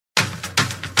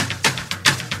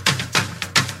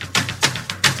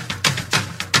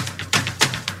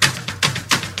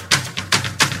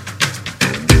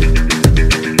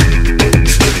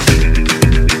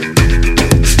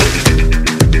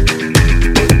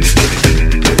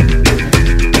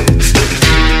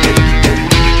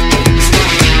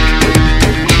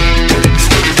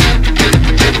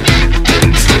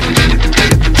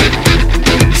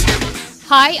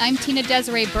Hi, I'm Tina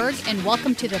Desiree Berg, and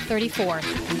welcome to the 34th.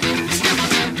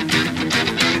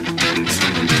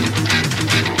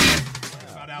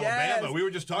 About Alabama. We were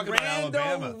just talking about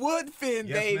Alabama. Randall Woodfin,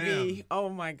 Yes, baby. ma'am. Oh,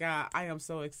 my God. I am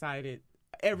so excited.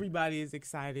 Everybody is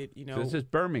excited. You know, This is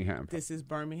Birmingham. this is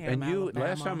Birmingham, And you, Alabama.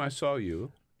 last time I saw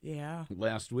you, Yeah.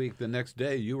 last week, the next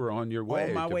day, you were on your way.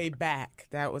 On my to- way back.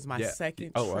 That was my Yeah.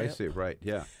 second Oh, trip. I see. Right.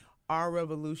 Yeah. Our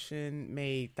Revolution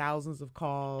made thousands of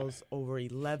calls, over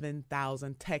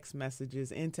 11,000 text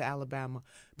messages into Alabama,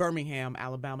 Birmingham,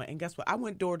 Alabama. And guess what? I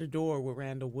went door to door with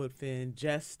Randall Woodfin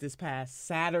just this past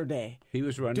Saturday. He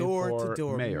was running Door for to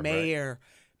door. mayor.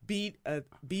 Right?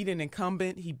 Beat an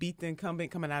incumbent. He beat the incumbent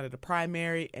coming out of the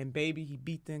primary. And, baby, he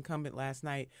beat the incumbent last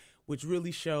night, which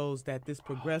really shows that this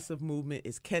progressive movement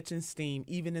is catching steam,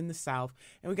 even in the South.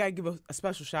 And we got to give a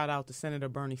special shout out to Senator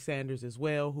Bernie Sanders as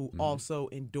well, who also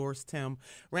endorsed him.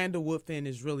 Randall Woodfin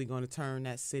is really going to turn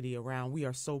that city around. We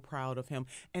are so proud of him.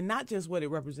 And not just what it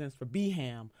represents for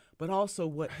Beham, but also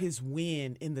what his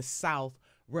win in the South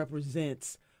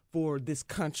represents for this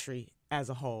country as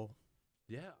a whole.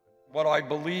 Yeah. What I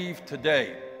believe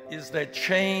today is that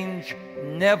change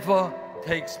never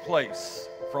takes place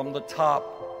from the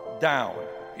top down.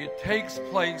 It takes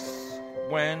place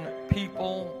when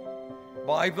people,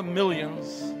 by the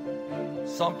millions,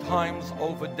 sometimes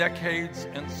over decades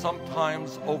and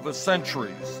sometimes over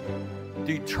centuries,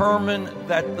 determine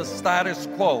that the status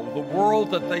quo, the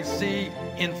world that they see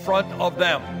in front of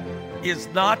them, is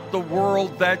not the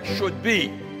world that should be.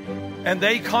 And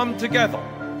they come together.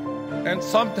 And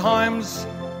sometimes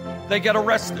they get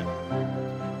arrested.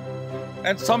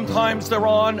 And sometimes they're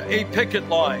on a picket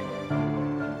line.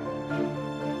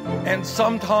 And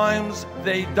sometimes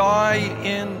they die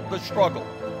in the struggle.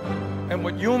 And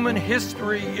what human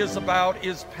history is about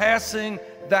is passing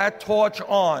that torch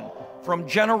on from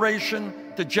generation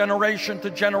to generation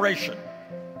to generation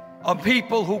of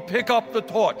people who pick up the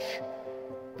torch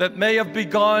that may have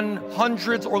begun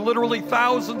hundreds or literally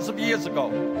thousands of years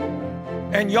ago.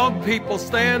 And young people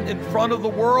stand in front of the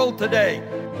world today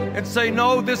and say,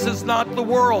 no, this is not the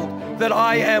world that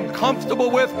I am comfortable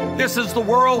with. This is the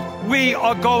world we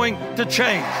are going to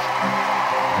change.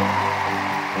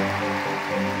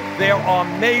 There are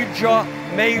major,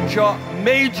 major,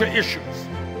 major issues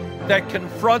that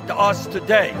confront us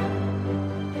today.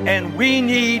 And we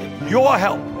need your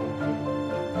help.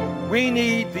 We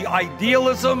need the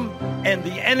idealism and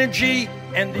the energy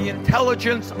and the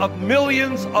intelligence of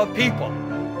millions of people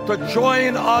to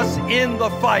join us in the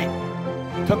fight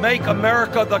to make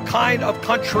America the kind of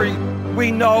country we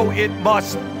know it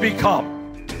must become.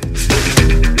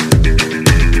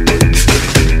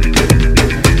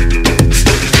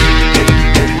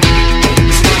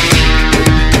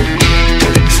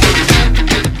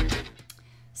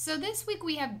 So this week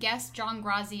we have guest John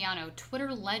Graziano,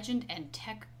 Twitter legend and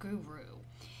tech guru.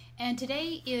 And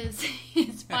today is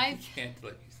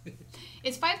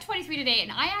 5:23 today,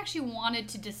 and I actually wanted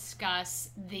to discuss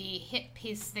the hit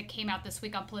piece that came out this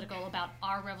week on Political about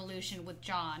Our Revolution with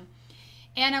John.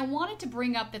 And I wanted to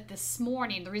bring up that this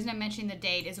morning, the reason I'm mentioning the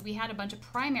date is we had a bunch of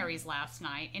primaries last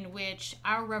night in which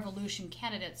Our Revolution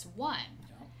candidates won.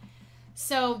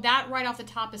 So that right off the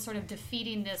top is sort of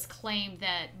defeating this claim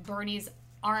that Bernie's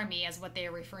army, as what they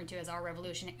are referring to as Our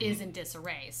Revolution, is in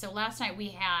disarray. So last night we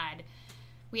had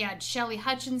Shelley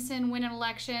Hutchinson win an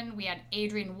election. We had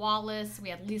Adrian Wallace. We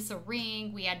had Lisa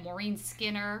Ring. We had Maureen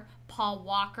Skinner, Paul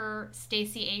Walker,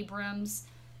 Stacey Abrams.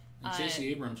 And Stacey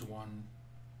Abrams won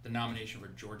the nomination for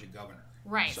Georgia governor.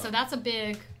 Right. So that's a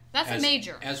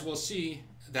major. As we'll see,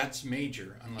 that's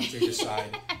major unless they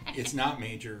decide it's not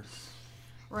major.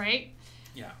 Right.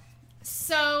 Yeah.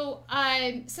 So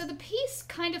the piece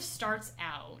kind of starts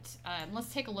out.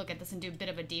 Let's take a look at this and do a bit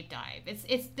of a deep dive.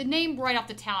 It's the name right off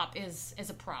the top is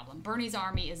a problem. Bernie's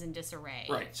army is in disarray.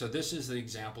 Right. So this is the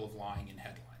example of lying in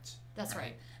headlines. That's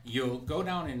right. You'll go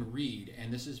down and read,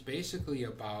 and this is basically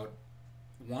about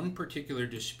one particular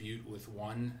dispute with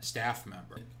one staff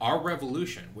member. Our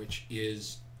Revolution, which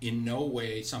is in no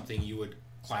way something you would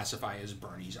classify as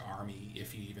Bernie's army,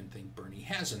 if you even think Bernie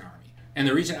has an army. And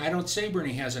the reason I don't say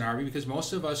Bernie has an army, because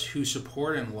most of us who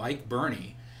support and like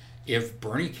Bernie, if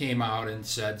Bernie came out and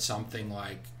said something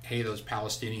like, hey, those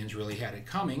Palestinians really had it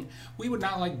coming, we would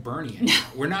not like Bernie anymore.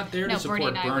 We're not there to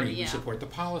support Bernie. We support the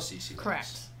policies he Correct.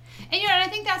 likes. And, I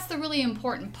think that's the really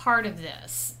important part of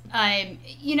this.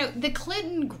 The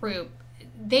Clinton group,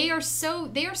 they are so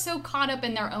caught up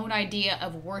in their own idea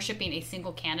of worshiping a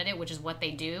single candidate, which is what they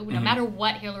do. No matter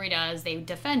what Hillary does, they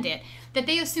defend it, that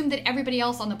they assume that everybody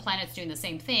else on the planet's doing the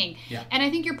same thing. Yeah. And I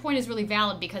think your point is really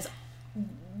valid, because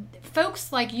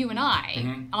folks like you and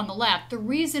I on the left, the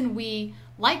reason we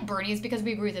like Bernie is because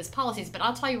we agree with his policies. But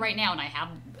I'll tell you right now, and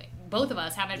both of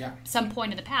us have at some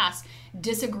point in the past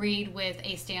disagreed with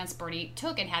a stance Bernie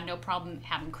took and had no problem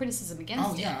having criticism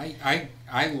against it. Oh yeah,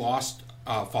 I lost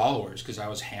followers because I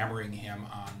was hammering him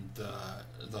on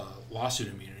the lawsuit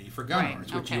immunity for gun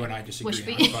owners, which you and I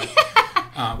disagree on.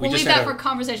 But we'll leave that for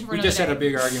conversation for another day. We just had a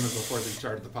big argument before we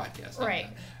started the podcast. Right.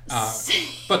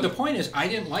 But the point is, I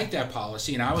didn't like that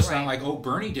policy, and I was not like, oh,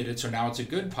 Bernie did it, so now it's a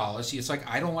good policy. It's like,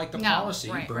 I don't like the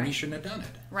policy. Bernie shouldn't have done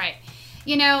it. Right.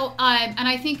 You know, and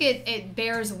I think it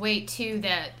bears weight, too,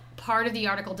 that part of the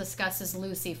article discusses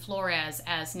Lucy Flores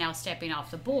as now stepping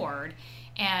off the board.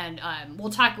 And we'll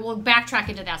backtrack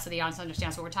into that so the audience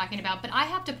understands what we're talking about. But I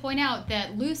have to point out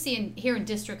that Lucy here in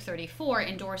District 34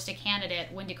 endorsed a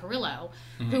candidate, Wendy Carrillo,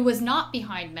 who was not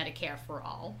behind Medicare for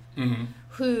All,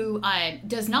 who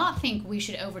does not think we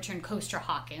should overturn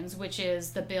Koster-Hawkins, which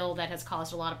is the bill that has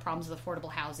caused a lot of problems with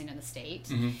affordable housing in the state.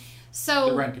 So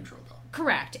the rent control bill.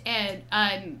 Correct.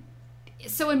 And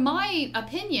so in my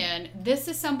opinion, this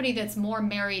is somebody that's more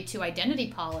married to identity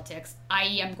politics,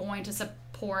 i.e. I'm going to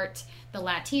support the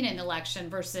Latina in the election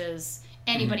versus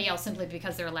anybody else simply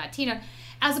because they're a Latina,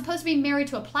 as opposed to being married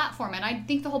to a platform. And I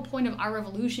think the whole point of Our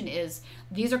Revolution is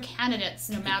these are candidates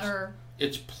no matter...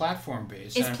 It's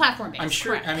platform-based. It's platform-based, I'm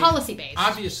sure, correct. Policy-based.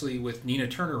 Obviously, with Nina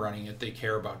Turner running it, they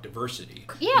care about diversity.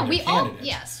 Yeah, we all...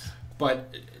 Yes.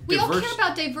 But we all care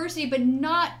about diversity, but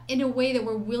not in a way that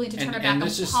we're willing to turn our back on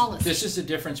policy. This is the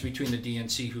difference between the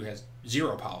DNC, who has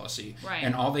zero policy,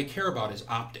 and all they care about is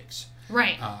optics.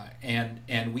 Right.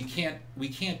 And we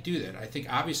can't do that. I think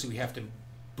obviously we have to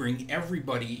bring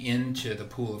everybody into the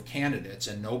pool of candidates,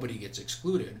 and nobody gets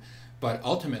excluded. But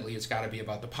ultimately, it's got to be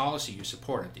about the policy you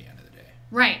support at the end of the day.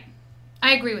 Right.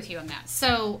 I agree with you on that.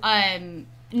 So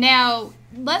now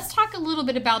let's talk a little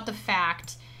bit about the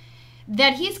fact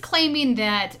that he's claiming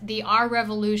that the Our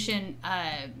Revolution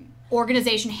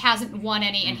organization hasn't won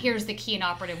any, and here's the key and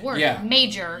operative word,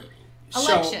 major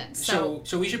elections. So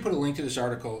we should put a link to this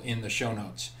article in the show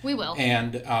notes. We will.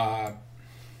 And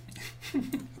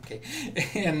okay,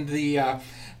 and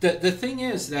the thing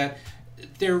is that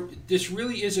this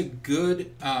really is a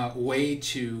good way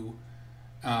to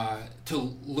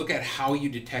look at how you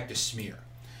detect a smear.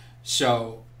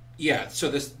 So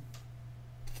this.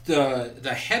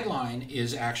 The headline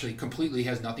is actually completely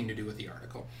has nothing to do with the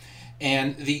article,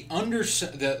 and the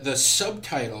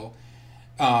subtitle,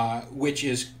 which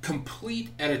is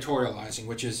complete editorializing,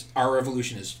 which is Our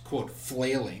Revolution is quote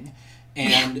flailing,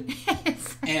 and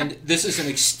and this is an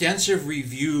extensive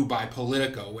review by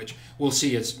Politico, which we'll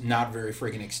see it's not very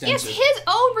friggin' extensive. Yes, his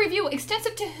own review,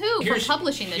 extensive to who for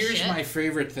publishing this shit? Here's my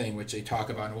favorite thing, which they talk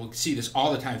about, and we'll see this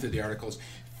all the time through the articles.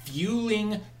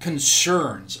 Fueling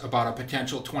concerns about a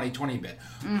potential 2020 bid.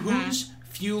 Who's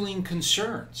fueling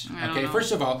concerns? Okay,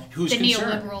 first of all, who's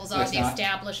concerned? The neoliberals are the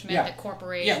establishment, the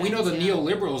corporations. Yeah, we know the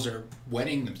neoliberals are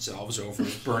wetting themselves over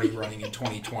Bernie running in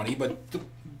 2020,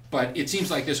 but it seems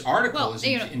like this article is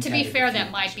intended to be fair,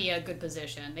 that might be a good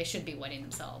position. They should be wetting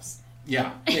themselves.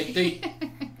 Yeah, they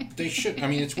should. I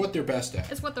mean, it's what they're best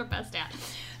at. It's what they're best at.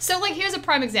 So, here's a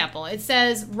prime example. It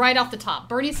says right off the top,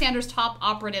 Bernie Sanders' top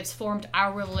operatives formed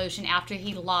Our Revolution after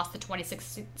he lost the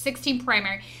 2016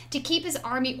 primary to keep his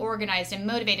army organized and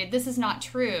motivated. This is not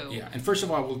true. Yeah, and first of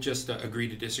all, we'll just agree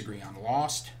to disagree on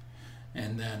lost,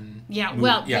 and then...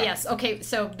 Yes. Okay,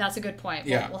 so that's a good point.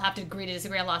 We'll have to agree to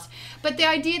disagree on lost. But the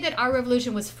idea that Our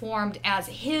Revolution was formed as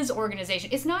his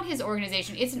organization, it's not his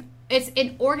organization. It's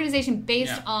an organization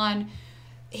based on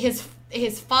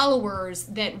his followers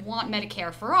that want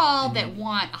Medicare for all, that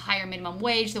want a higher minimum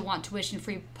wage, that want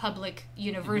tuition-free public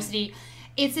university.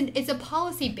 It's a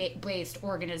policy-based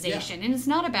organization, and it's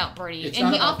not about Bernie.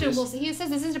 He says,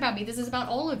 this isn't about me, this is about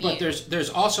all of you. But there's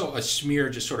also a smear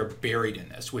just sort of buried in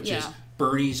this, which is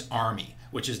Bernie's army,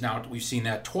 which is now, we've seen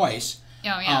that twice.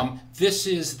 Oh, yeah. This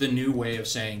is the new way of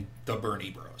saying the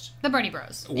Bernie Bros. The Bernie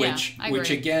Bros. Which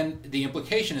again, the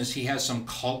implication is he has some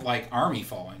cult-like army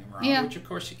following him around, which of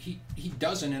course he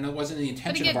doesn't, and it wasn't the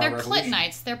intention of Our Revolution. But again, they're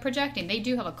Clintonites. They're projecting. They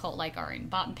do have a cult-like army,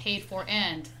 bought and paid for,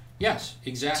 and yes,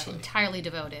 exactly, entirely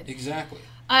devoted. Exactly.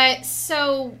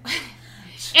 So,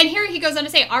 and here he goes on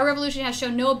to say, Our Revolution has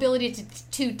shown no ability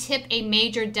to tip a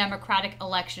major Democratic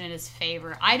election in his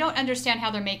favor. I don't understand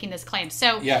how they're making this claim.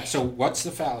 So what's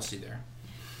the fallacy there?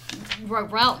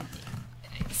 Well,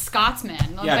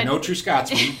 Scotsman. Yeah, no true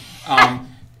Scotsman.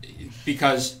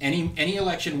 because any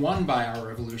election won by Our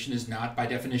Revolution is not, by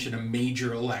definition, a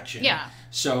major election. Yeah.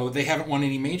 So they haven't won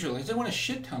any major elections. They won a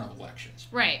shit ton of elections.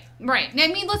 Right. I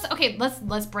mean,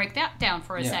 let's break that down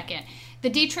for a second. The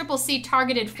DCCC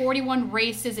targeted 41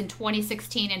 races in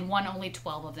 2016 and won only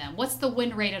 12 of them. What's the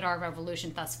win rate at Our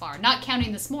Revolution thus far? Not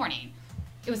counting this morning.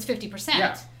 It was 50%.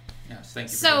 Yeah. Yes,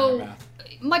 thank you for doing the math.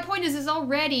 My point is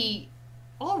already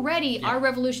Our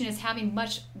Revolution is having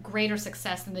much greater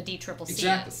success than the DCCC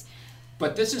Exactly. is.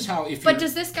 But this is how, But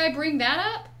does this guy bring that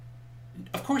up?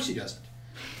 Of course he doesn't.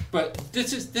 But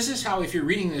this is how, if you're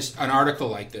reading an article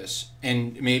like this,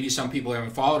 and maybe some people who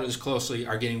haven't followed it as closely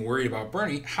are getting worried about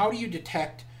Bernie, how do you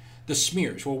detect the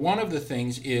smears? Well, one of the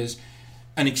things is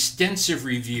an extensive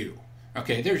review.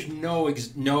 Okay, there's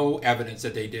no evidence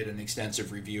that they did an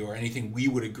extensive review or anything we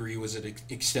would agree was an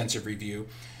extensive review.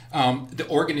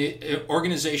 The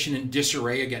organization in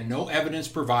disarray, again, no evidence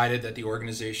provided that the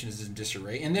organization is in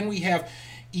disarray. And then we have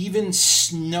even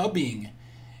snubbing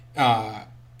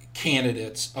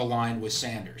candidates aligned with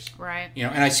Sanders. Right.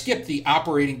 And I skipped the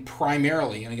operating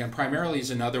primarily, and again, primarily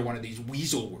is another one of these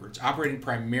weasel words. Operating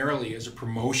primarily as a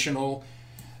promotional,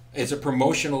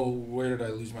 where did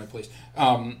I lose my place?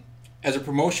 As a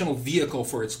promotional vehicle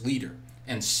for its leader,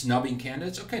 and snubbing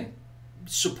candidates. Okay,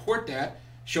 support that.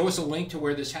 Show us a link to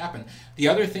where this happened. The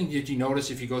other thing that you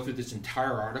notice if you go through this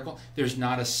entire article, there's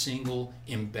not a single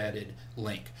embedded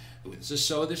link. This is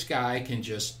so this guy can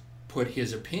just put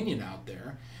his opinion out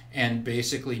there and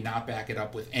basically not back it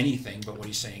up with anything but what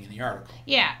he's saying in the article.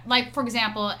 Yeah, like, for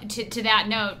example, to that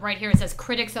note right here, it says,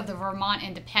 critics of the Vermont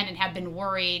Independent have been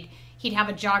worried he'd have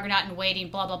a juggernaut in waiting,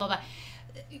 blah, blah, blah, blah.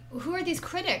 Who are these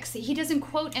critics? He doesn't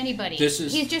quote anybody.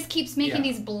 He just keeps making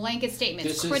these blanket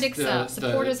statements. Critics of,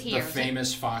 supporters here. The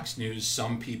famous Fox News,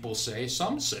 some people say,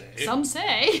 some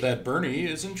say that Bernie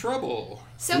is in trouble.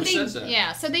 So Who says that?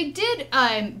 Yeah, so they did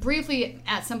briefly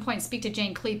at some point speak to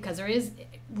Jane Kleep, because there is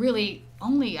really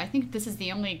only, I think this is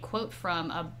the only quote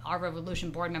from Our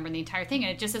Revolution board member in the entire thing,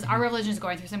 and it just says, Our Revolution is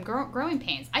going through some growing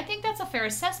pains. I think that's a fair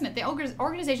assessment. The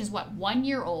organization is, 1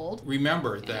 year old?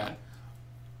 Remember that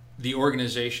the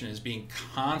organization is being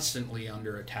constantly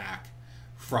under attack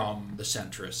from the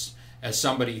centrists. As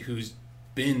somebody who's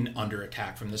been under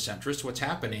attack from the centrists, what's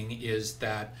happening is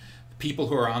that people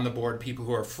who are on the board, people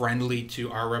who are friendly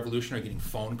to Our Revolution, are getting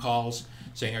phone calls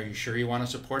saying, are you sure you want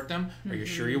to support them? Are you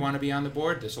sure you want to be on the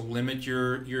board? This will limit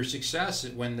your success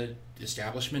when the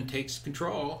establishment takes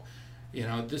control.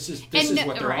 This is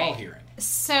what they're all hearing.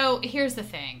 So here's the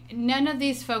thing. None of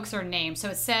these folks are named. So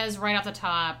it says right off the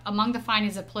top, among the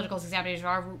findings of political examination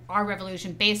of Our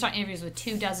Revolution, based on interviews with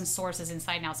 24 sources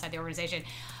inside and outside the organization.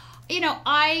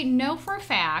 I know for a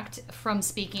fact from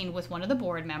speaking with one of the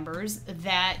board members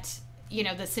that,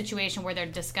 the situation where they're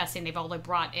discussing, they've only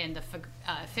brought in the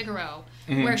Figaro,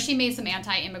 where she made some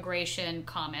anti-immigration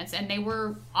comments, and they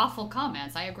were awful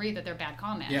comments. I agree that they're bad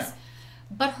comments. Yeah.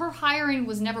 But her hiring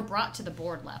was never brought to the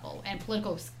board level, and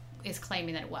Politico is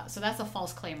claiming that it was. So that's a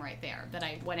false claim right there that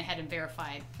I went ahead and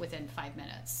verified within 5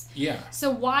 minutes. Yeah.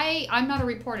 So why, I'm not a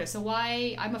reporter, so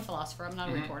why, I'm a philosopher, I'm not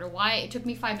a reporter, why it took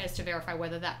me 5 minutes to verify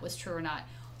whether that was true or not.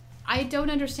 I don't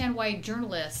understand why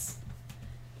journalists,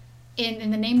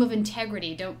 in the name of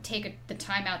integrity, don't take the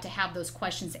time out to have those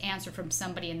questions answered from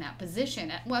somebody in that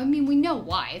position. Well, I mean, we know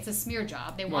why. It's a smear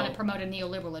job. They want to promote a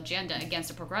neoliberal agenda against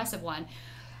a progressive one.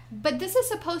 But this is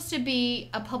supposed to be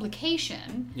a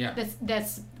publication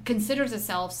that's considers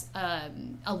itself a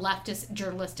leftist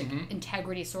journalistic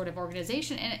integrity sort of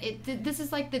organization, and this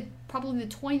is like probably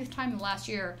the 20th time in the last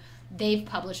year they've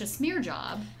published a smear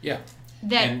job. Yeah.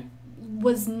 That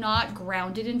was not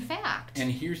grounded in fact.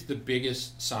 And here's the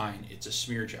biggest sign it's a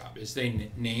smear job is they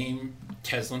name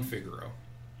Teslin Figaro,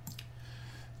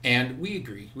 and we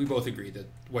both agree that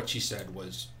what she said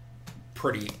was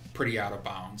pretty out of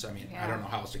bounds. I mean, I don't know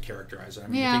how else to characterize it. I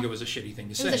mean, I think it was a shitty thing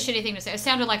to say. It was a shitty thing to say. It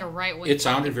sounded like a right-wing. It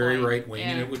sounded very right-wing,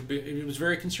 and it was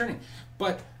very concerning.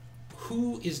 But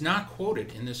who is not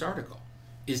quoted in this article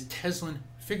is Teslin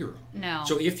Figaro. No.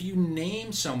 So if you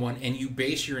name someone and you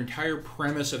base your entire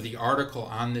premise of the article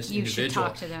on this individual, should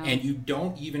talk to them. And you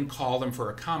don't even call them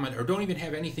for a comment, or don't even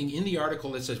have anything in the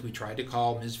article that says we tried to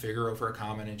call Ms. Figaro for a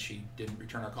comment and she didn't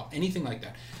return our call, anything like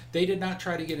that. They did not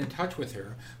try to get in touch with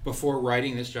her before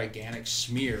writing this gigantic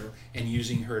smear and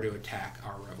using her to attack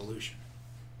Our Revolution.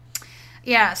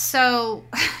 Yeah, so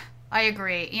I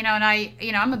agree. And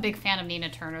I'm a big fan of Nina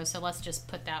Turner, so let's just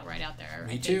put that right out there.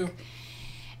 Me too.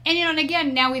 And, and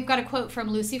again, now we've got a quote from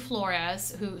Lucy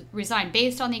Flores, who resigned.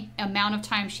 Based on the amount of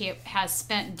time she has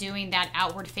spent doing that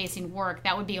outward-facing work,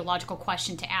 that would be a logical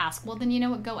question to ask. Well, then you know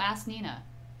what? Go ask Nina.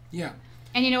 Yeah.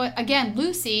 And you know what? Again,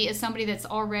 Lucy is somebody that's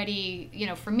already,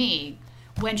 for me,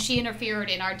 when she interfered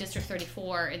in our District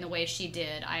 34 in the way she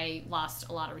did, I lost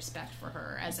a lot of respect for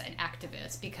her as an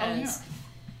activist because,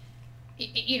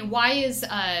 why is,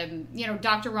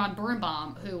 Dr. Ron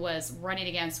Birnbaum, who was running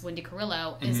against Wendy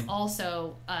Carrillo, is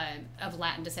also of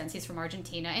Latin descent. He's from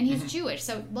Argentina, and he's Jewish.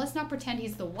 So let's not pretend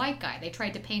he's the white guy. They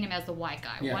tried to paint him as the white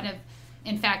guy. Yeah.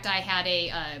 In fact,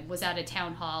 I was at a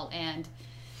town hall, and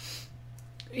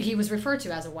he was referred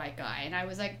to as a white guy, and I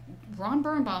was like, Ron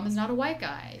Birnbaum is not a white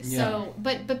guy. Yeah. So,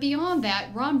 but beyond that,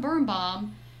 Ron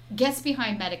Birnbaum gets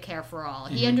behind Medicare for all.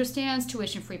 He understands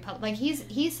tuition-free public. Like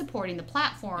he's supporting the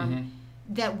platform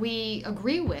that we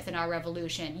agree with in our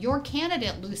revolution. Your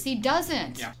candidate, Lucy,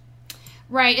 doesn't. Yeah.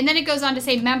 Right, and then it goes on to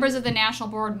say members of the national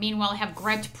board, meanwhile, have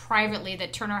griped privately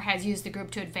that Turner has used the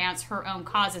group to advance her own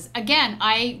causes. Again,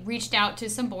 I reached out to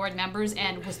some board members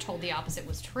and was told the opposite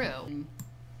was true.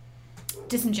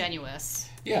 Disingenuous.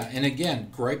 Yeah, and again,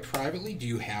 gripe privately. Do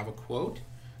you have a quote?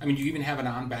 I mean, do you even have an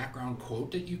on-background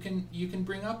quote that you can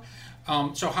bring up?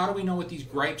 So how do we know what these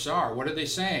gripes are? What are they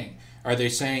saying? Are they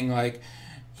saying like,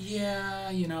 yeah,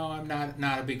 I'm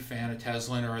not a big fan of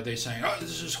Teslin, or are they saying, oh,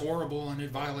 this is horrible and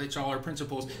it violates all our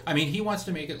principles? I mean, he wants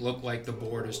to make it look like the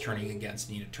board is turning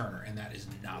against Nina Turner, and that is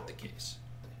not the case.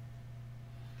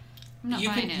 I'm not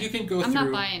buying it. You can go I'm through.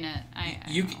 not buying it.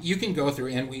 You can go through,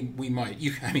 and we might.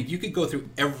 You could go through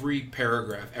every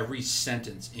paragraph, every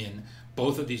sentence in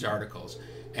both of these articles,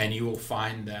 and you will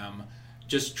find them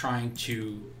just trying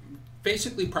to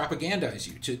basically propagandize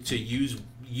you. To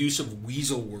use of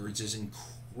weasel words is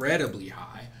incredibly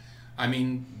high. I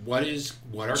mean, what are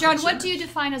John? concerns? What do you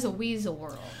define as a weasel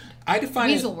word? I define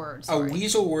weasel word. A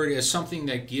weasel word is something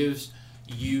that gives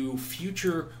you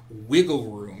future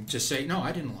wiggle room to say, no,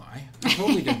 I didn't lie. I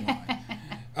totally didn't lie.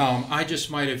 I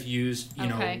just might have used,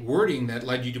 wording that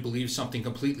led you to believe something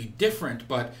completely different,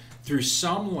 but through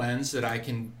some lens that I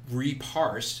can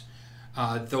reparse,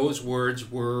 those words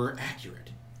were accurate.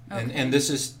 Okay. And this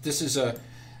is a,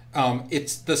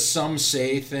 it's the some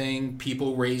say thing.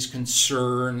 People raise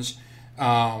concerns.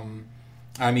 I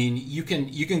mean, you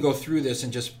can go through this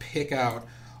and just pick out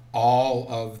all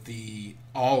of the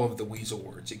weasel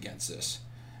words against this.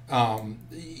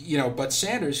 But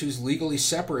Sanders, who's legally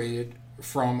separated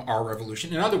from our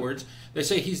revolution, in other words, they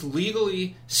say he's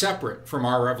legally separate from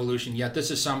our revolution, yet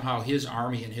this is somehow his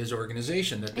army and his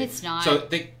organization. It's not. So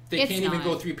they can't even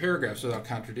go 3 paragraphs without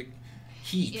contradicting.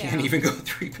 He can't even go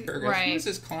 3 paragraphs. Right. Who's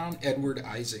this clown, Edward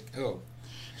Isaac? Oh.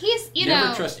 He's,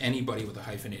 Never trust anybody with a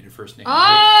hyphenated first name.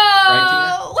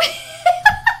 Oh!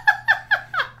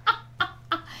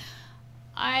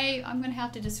 Right, I'm going to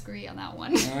have to disagree on that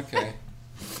one. Okay.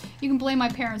 You can blame my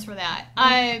parents for that.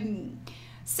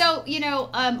 So,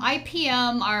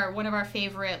 IPM, one of our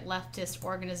favorite leftist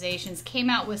organizations, came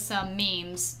out with some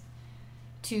memes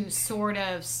to sort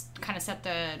of kind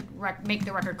of make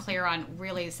the record clear on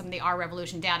really some of the Our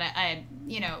Revolution data.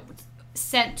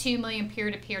 Sent 2 million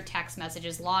peer-to-peer text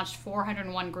messages, launched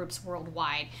 401 groups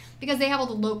worldwide, because they have all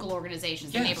the local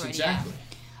organizations, the neighborhood. Exactly.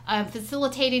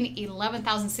 Facilitating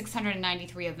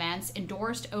 11,693 events,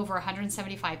 endorsed over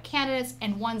 175 candidates,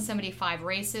 and won 75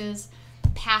 races,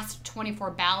 passed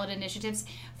 24 ballot initiatives.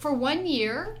 For 1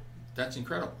 year... That's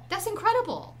incredible.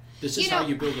 This is how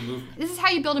you build a movement. This is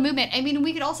how you build a movement. I mean,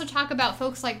 we could also talk about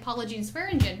folks like Paula Jean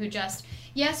Swearingen, who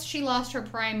yes, she lost her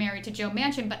primary to Joe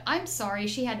Manchin, but I'm sorry,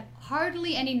 she had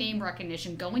hardly any name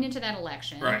recognition going into that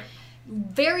election. Right.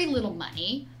 Very little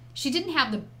money. She didn't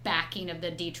have the backing of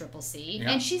the DCCC,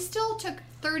 and she still took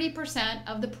 30%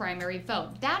 of the primary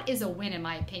vote. That is a win, in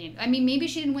my opinion. I mean, maybe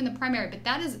she didn't win the primary, but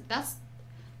that's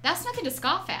nothing to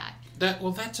scoff at.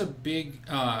 That's a big,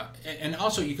 and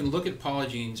also you can look at Paula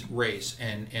Jean's race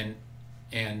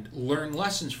and learn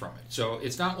lessons from it. So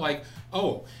it's not like,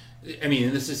 and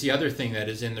this is the other thing that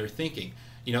is in their thinking.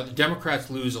 The Democrats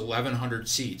lose 1,100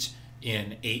 seats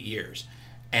in 8 years,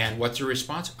 and what's the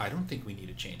response? I don't think we need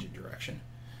a change in direction.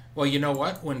 Well, you know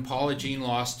what? When Paula Jean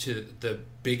lost to the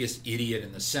biggest idiot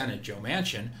in the Senate, Joe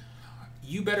Manchin,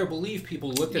 you better believe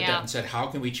people looked at that and said, how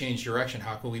can we change direction?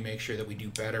 How can we make sure that we do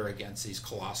better against these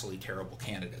colossally terrible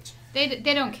candidates? They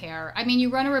don't care. I mean, you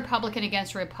run a Republican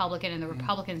against a Republican, and the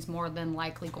Republican's more than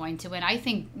likely going to win. I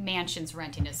think Manchin's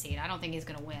renting a seat. I don't think he's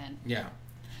going to win. Yeah.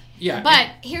 But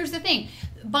here's the thing.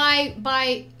 By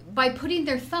putting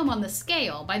their thumb on the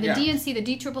scale, by the DNC, the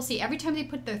DCCC, every time they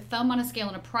put their thumb on a scale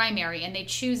in a primary and they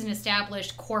choose an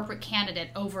established corporate candidate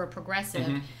over a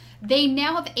progressive, they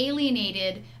now have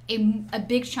alienated a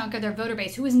big chunk of their voter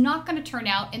base who is not going to turn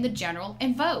out in the general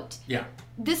and vote. Yeah.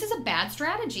 This is a bad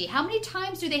strategy. How many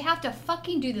times do they have to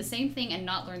fucking do the same thing and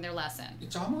not learn their lesson?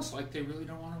 It's almost like they really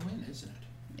don't want to win, isn't it?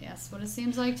 That's what it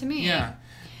seems like to me. Yeah,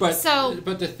 but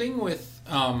the thing with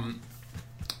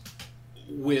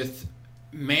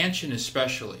Manchin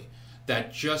especially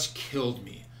that just killed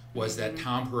me was that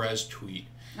Tom Perez tweet.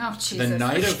 Oh, Jesus. The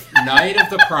night of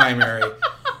the primary,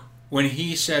 when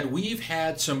he said, "We've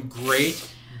had some great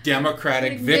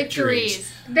Democratic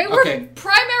victories." They were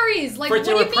primaries. Like, what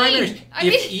do you mean? Primaries.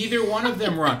 If either one of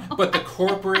them run, but the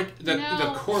corporate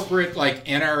like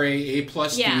NRA A+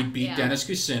 dude beat Dennis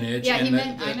Kucinich,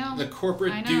 and the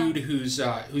corporate dude whose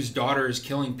daughter is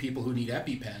killing people who need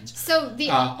EpiPens. So the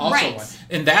also won,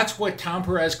 and that's what Tom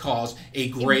Perez calls a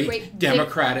great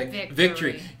Democratic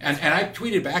victory. And I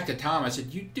tweeted back to Tom. I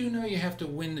said, "You do know you have to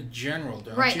win the general,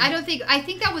 don't you?" Right. I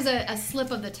think that was a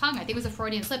slip of the tongue. I think it was a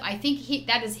Freudian slip. I think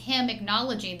that is him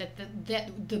acknowledging that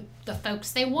the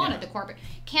folks they wanted, the corporate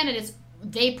candidates,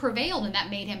 they prevailed, and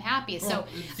that made him happy. So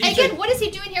again, what is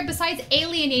he doing here besides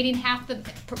alienating half the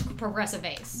progressive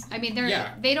base? I mean,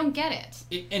 they don't get it.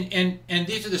 And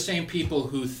these are the same people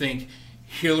who think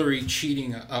Hillary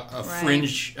cheating a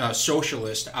fringe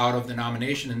socialist out of the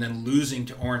nomination and then losing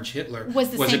to Orange Hitler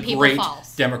was a great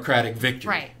Democratic victory.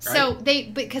 Right. So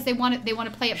because they want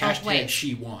to play it both ways.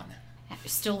 She won.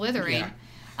 Still withering.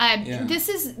 This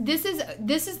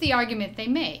is the argument they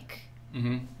make.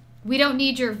 Mm-hmm. We don't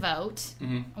need your vote,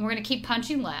 and we're going to keep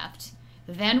punching left.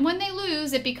 Then when they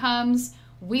lose, it becomes,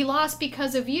 we lost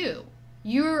because of you.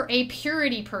 You're a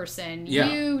purity person. Yeah.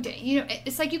 You know,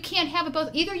 it's like you can't have it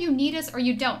both. Either you need us or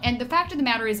you don't. And the fact of the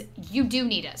matter is, you do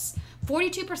need us.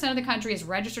 42% of the country is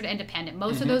registered independent.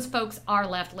 Most of those folks are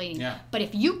left-leaning. Yeah. But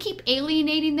if you keep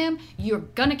alienating them, you're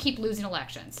going to keep losing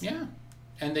elections. Yeah.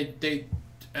 And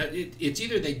it's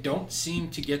either they don't seem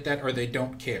to get that or they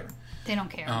don't care. They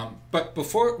don't care. But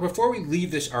before we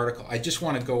leave this article, I just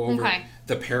want to go over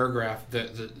the paragraph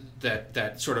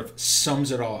that sort of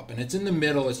sums it all up. And it's in the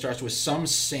middle. It starts with some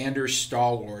Sanders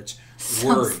stalwarts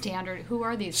worried. Standard. Who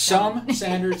are these? Some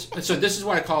Sanders. So this is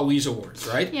what I call weasel words,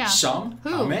 right? Yeah. Some. Who?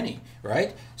 How many? Right?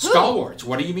 Who? Stalwarts.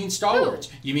 What do you mean stalwarts?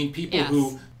 Who? You mean people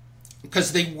who...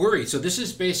 Because they worry. So this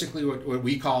is basically what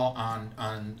we call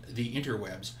on the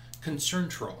interwebs concern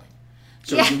trolling.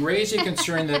 So you raise a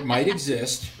concern that might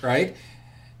exist, right?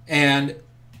 And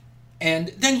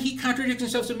then he contradicts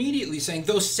himself immediately, saying,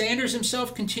 though Sanders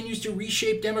himself continues to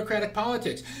reshape Democratic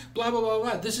politics, blah, blah, blah,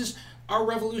 blah. This is our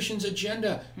revolution's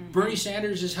agenda. Mm-hmm. Bernie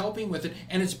Sanders is helping with it,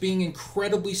 and it's being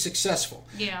incredibly successful.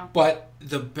 Yeah. But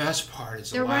the best part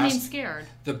is they're running scared.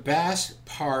 The best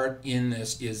part in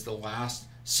this is the last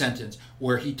sentence,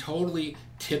 where he totally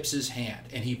tips his hand,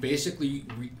 and he basically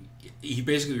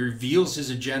reveals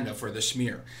his agenda for the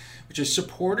smear, which is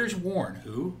supporters warn,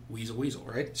 who? Weasel,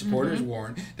 right? Supporters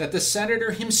warn that the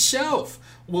senator himself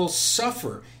will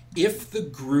suffer if the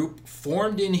group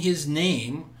formed in his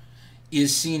name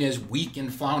is seen as weak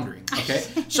and floundering, okay?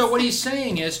 So what he's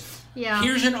saying is,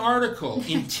 here's an article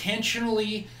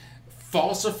intentionally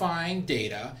falsifying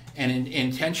data and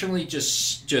intentionally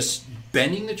just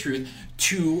bending the truth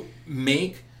to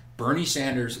make Bernie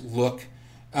Sanders look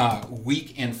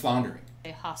weak and floundering.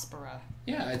 A Hospera.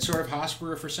 Yeah, it's sort of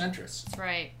Hospera for centrists. That's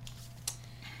right.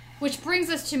 Which brings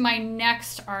us to my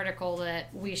next article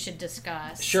that we should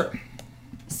discuss. Sure.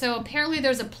 So apparently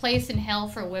there's a place in hell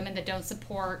for women that don't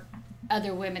support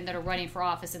other women that are running for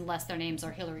office unless their names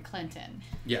are Hillary Clinton.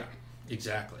 Yeah,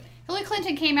 exactly. Hillary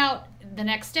Clinton came out the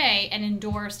next day and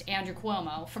endorsed Andrew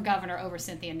Cuomo for governor over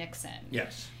Cynthia Nixon.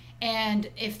 Yes. And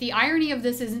if the irony of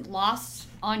this isn't lost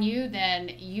on you,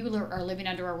 then you are living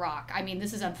under a rock. I mean,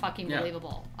 this is unfucking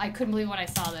believable. I couldn't believe when I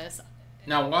saw this.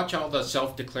 Now watch all the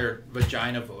self-declared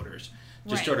vagina voters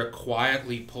just sort of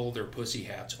quietly pull their pussy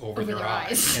hats over their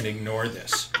eyes and ignore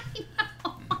this. I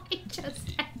know.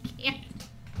 I can't.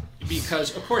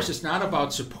 Because, of course, it's not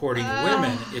about supporting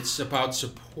women. It's about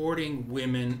supporting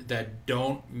women that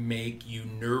don't make you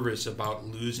nervous about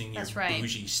losing your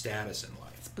bougie status in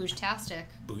life. It's bouge-tastic.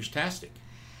 Bouge-tastic.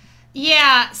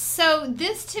 Yeah, so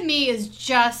this to me is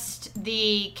just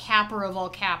the capper of all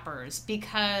cappers,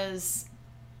 because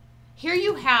here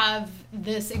you have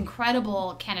this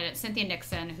incredible candidate, Cynthia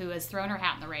Nixon, who has thrown her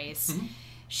hat in the race. Mm-hmm.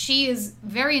 She is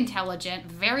very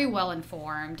intelligent, very well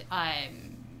informed.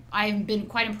 I've been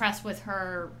quite impressed with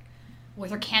her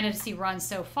candidacy run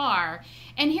so far.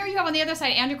 And here you have on the other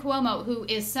side Andrew Cuomo, who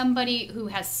is somebody who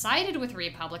has sided with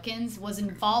Republicans, was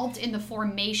involved in the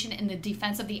formation and the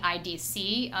defense of the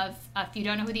IDC. If you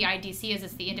don't know who the IDC is,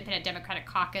 it's the Independent Democratic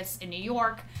Caucus in New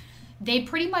York. They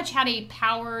pretty much had a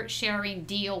power-sharing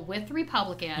deal with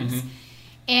Republicans. Mm-hmm.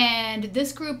 And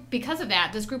this group, because of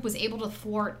that, this group was able to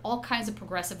thwart all kinds of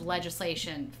progressive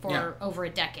legislation for over a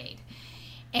decade.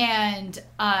 And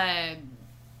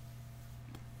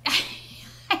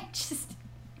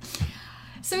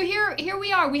So here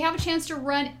we are. We have a chance to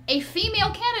run a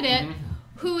female candidate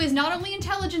who is not only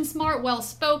intelligent, smart,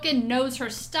 well-spoken, knows her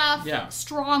stuff,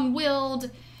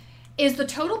 strong-willed, is the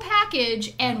total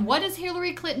package. And what does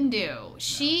Hillary Clinton do?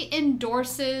 She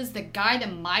endorses the guy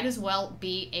that might as well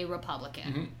be a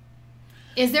Republican.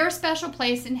 Is there a special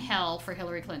place in hell for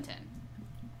Hillary Clinton?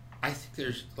 I think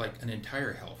there's like an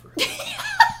entire hell for her.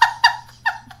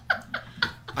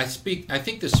 I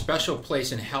think the special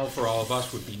place in hell for all of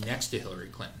us would be next to Hillary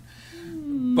Clinton.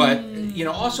 But,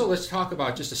 also let's talk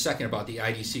about just a second about the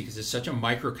IDC, because it's such a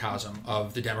microcosm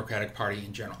of the Democratic Party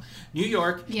in general. New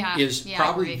York is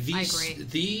probably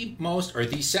the most, or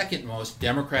the second most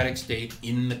Democratic state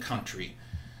in the country.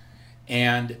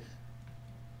 And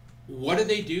what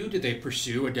do? Do they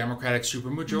pursue a Democratic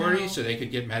supermajority so they could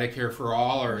get Medicare for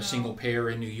all or a single payer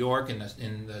in New York,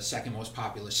 in the second most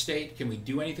populous state? Can we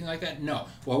do anything like that? No.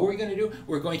 What are we going to do?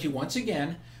 We're going to once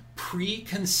again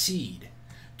pre-concede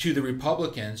to the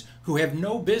Republicans, who have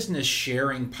no business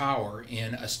sharing power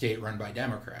in a state run by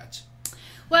Democrats.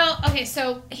 Well, okay,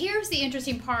 so here's the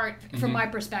interesting part from my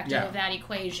perspective of that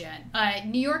equation.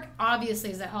 New York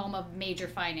obviously is the home of major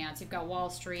finance. You've got Wall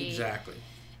Street. Exactly.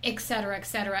 Et cetera, et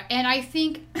cetera. And I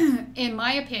think, in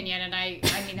my opinion, and I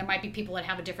mean, there might be people that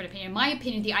have a different opinion. In my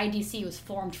opinion, the IDC was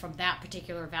formed from that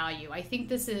particular value. I think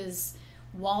this is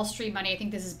Wall Street money. I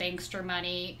think this is bankster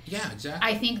money. Yeah, exactly.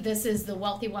 I think this is the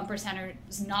wealthy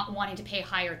 1%ers not wanting to pay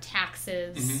higher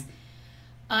taxes.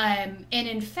 And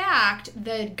in fact,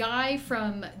 the guy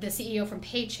from the CEO from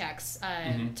Paychex,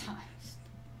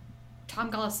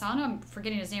 Tom Golisano, I'm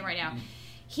forgetting his name right now.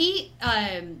 He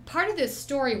part of this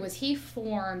story was he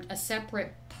formed a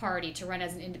separate party to run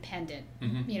as an independent,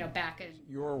 back in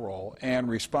your role and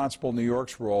Responsible New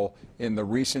York's role in the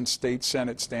recent state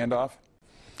Senate standoff.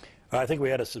 I think we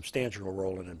had a substantial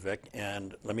role in it, Vic,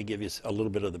 and let me give you a little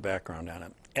bit of the background on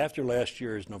it. After last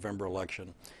year's November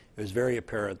election, it was very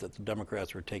apparent that the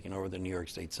Democrats were taking over the New York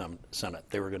State Senate.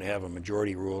 They were going to have a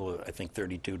majority rule of, I think,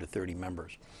 32 to 30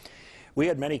 members. We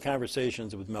had many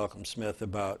conversations with Malcolm Smith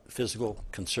about fiscal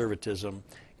conservatism,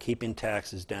 keeping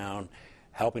taxes down,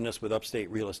 helping us with upstate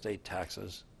real estate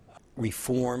taxes,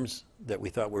 reforms that we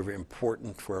thought were very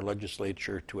important for our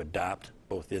legislature to adopt,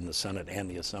 both in the Senate and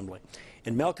the Assembly.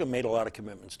 And Malcolm made a lot of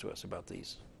commitments to us about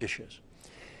these issues.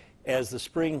 As the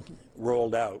spring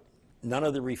rolled out, none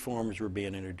of the reforms were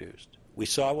being introduced. We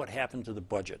saw what happened to the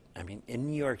budget. I mean, in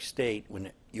New York State,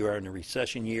 when you are in a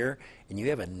recession year and you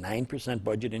have a 9%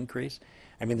 budget increase,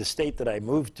 I mean, the state that I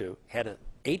moved to had an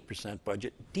 8%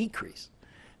 budget decrease,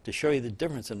 to show you the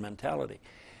difference in mentality.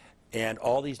 And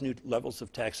all these new levels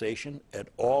of taxation at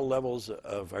all levels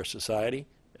of our society,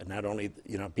 and not only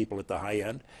people at the high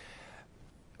end,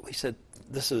 we said,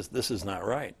 this is not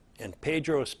right. And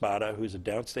Pedro Espada, who's a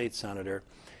downstate senator,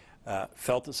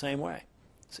 felt the same way.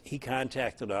 So he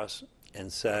contacted us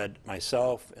and said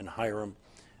myself and Hiram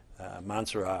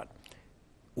Montserrat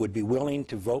would be willing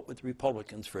to vote with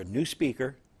Republicans for a new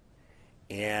speaker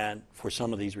and for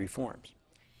some of these reforms.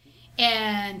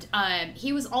 And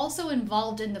he was also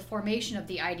involved in the formation of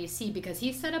the IDC because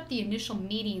he set up the initial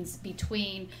meetings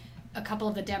between a couple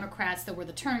of the Democrats that were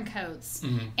the turncoats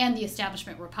and the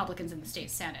establishment Republicans in the state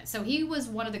Senate. So he was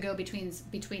one of the go-betweens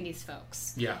between these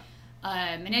folks. Yeah.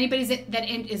 And anybody that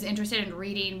is interested in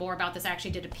reading more about this, I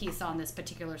actually did a piece on this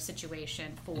particular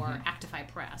situation for Actify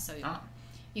Press, so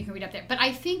you can read up there. But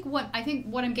I think what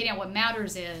I'm getting at, what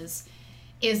matters is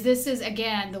this is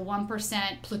again the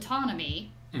 1% plutonomy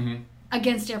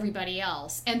against everybody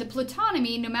else, and the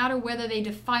plutonomy, no matter whether they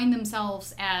define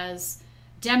themselves as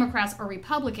Democrats or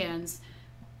Republicans,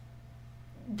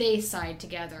 they side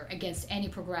together against any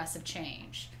progressive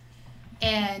change.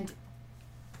 And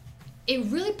it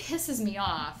really pisses me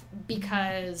off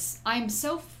because I'm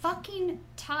so fucking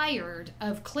tired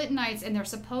of Clintonites and their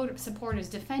supporters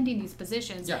defending these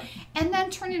positions and then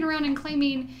turning around and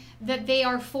claiming that they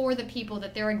are for the people,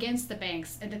 that they're against the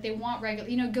banks, and that they want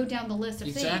go down the list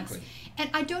of things. And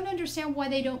I don't understand why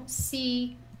they don't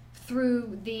see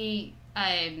through the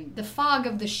fog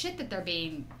of the shit that they're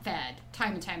being fed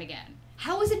time and time again.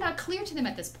 How is it not clear to them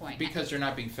at this point? Because they're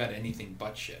not being fed anything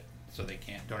but shit, so they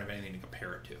don't have anything to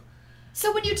compare it to.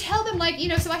 So when you tell them,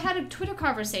 so I had a Twitter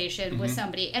conversation with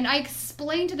somebody, and I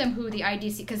explained to them who the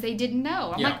IDC, because they didn't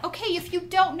know. I'm like, okay, if you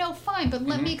don't know, fine, but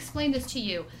let me explain this to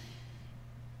you.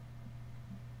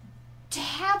 To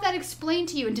have that explained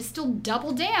to you and to still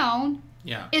double down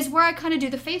is where I kind of do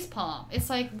the facepalm. It's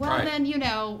like, well, then,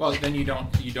 Well, then you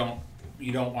don't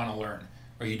want to learn,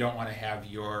 or you don't want to have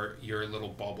your little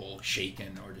bubble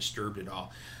shaken or disturbed at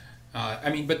all.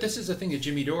 But this is the thing that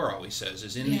Jimmy Dore always says,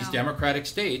 is in these Democratic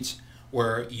states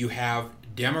where you have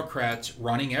Democrats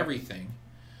running everything,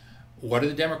 what do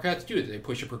the Democrats do? Do they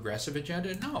push a progressive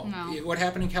agenda? No. What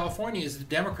happened in California is the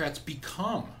Democrats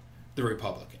become the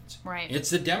Republicans. Right. It's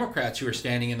the Democrats who are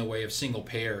standing in the way of single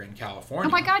payer in California.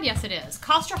 Oh my God, yes it is.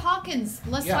 Coster-Hawkins,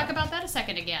 let's talk about that a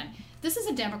second again. This is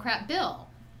a Democrat bill.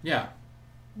 Yeah.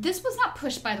 This was not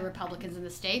pushed by the Republicans in the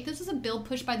state. This is a bill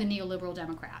pushed by the neoliberal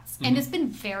Democrats. And it's been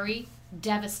very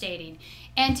devastating.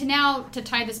 And to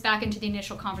tie this back into the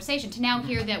initial conversation, to now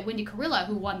hear that Wendy Carrillo,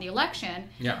 who won the election,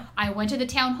 I went to the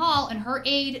town hall and her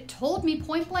aide told me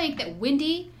point blank that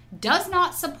Wendy does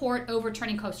not support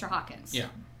overturning Coster-Hawkins. Yeah.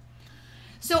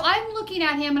 So I'm looking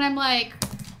at him and I'm like,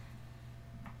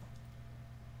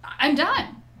 I'm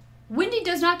done. Wendy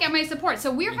does not get my support.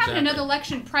 So we're having another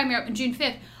election primary on June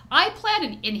 5th. I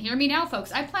plan, and hear me now,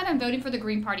 folks, I plan on voting for the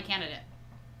Green Party candidate.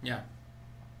 Yeah.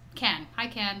 Ken. Hi,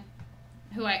 Ken.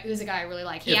 Who's a guy I really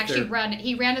like. He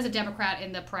ran as a Democrat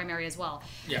in the primary as well.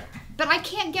 Yeah. But I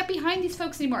can't get behind these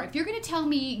folks anymore. If you're going to tell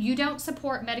me you don't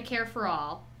support Medicare for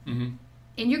all, and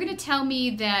you're going to tell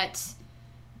me that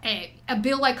a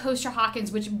bill like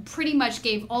Coster-Hawkins, which pretty much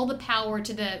gave all the power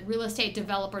to the real estate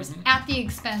developers at the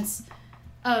expense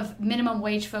of minimum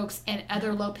wage folks and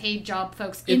other low-paid job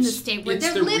folks in the state where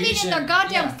they're living in their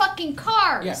goddamn fucking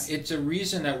cars. Yeah, it's a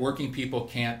reason that working people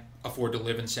can't afford to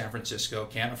live in San Francisco,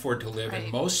 can't afford to live in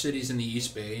most cities in the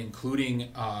East Bay, including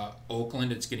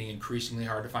Oakland. It's getting increasingly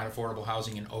hard to find affordable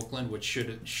housing in Oakland, which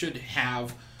should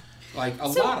have like a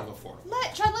lot of affordable.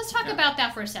 John, let's talk about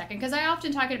that for a second, because I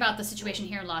often talk about the situation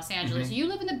here in Los Angeles. You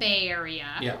live in the Bay Area.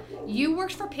 Yeah. You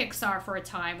worked for Pixar for a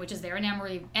time, which is there in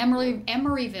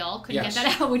Emeryville. Couldn't get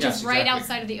that out, which is right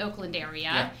outside of the Oakland area.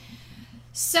 Yeah.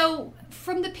 So,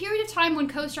 from the period of time when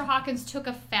Coster-Hawkins took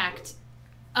effect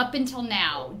up until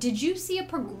now, did you see a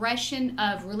progression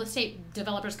of real estate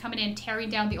developers coming in, tearing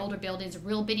down the older buildings,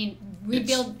 rebuilding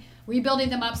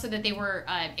them up so that they were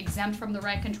exempt from the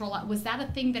rent control? Was that a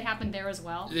thing that happened there as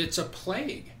well? It's a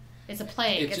plague. It's a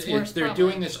plague. It's worse. They're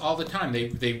doing this all the time.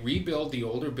 They rebuild the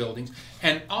older buildings,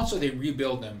 and also they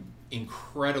rebuild them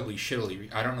incredibly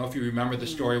shittily. I don't know if you remember the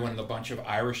story when a bunch of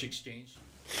Irish exchange.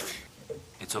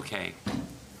 It's okay.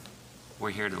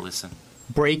 We're here to listen.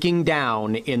 Breaking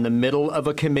down in the middle of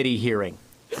a committee hearing.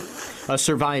 A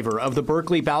survivor of the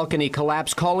Berkeley balcony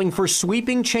collapse calling for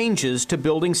sweeping changes to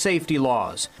building safety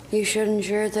laws. You should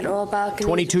ensure that all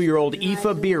balconies... 22-year-old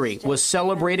Aoife Beery was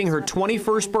celebrating her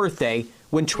 21st birthday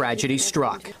when tragedy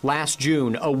struck. Last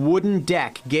June, a wooden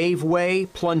deck gave way,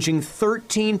 plunging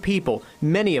 13 people,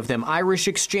 many of them Irish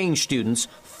exchange students,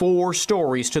 4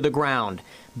 stories to the ground.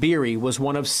 Beery was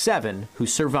one of 7 who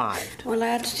survived. Well, I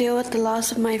had to deal with the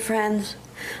loss of my friends.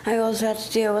 I also had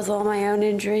to deal with all my own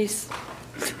injuries,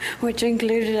 which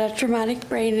included a traumatic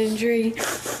brain injury,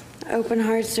 open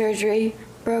heart surgery,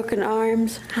 broken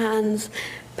arms, hands,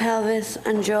 pelvis,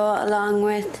 and jaw, along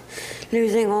with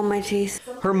losing all my teeth.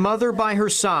 Her mother by her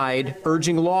side,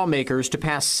 urging lawmakers to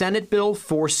pass Senate Bill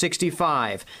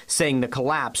 465, saying the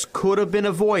collapse could have been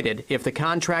avoided if the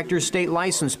contractor's state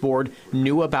license board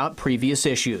knew about previous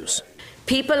issues.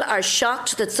 People are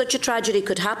shocked that such a tragedy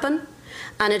could happen,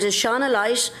 and it has shone a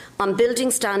light on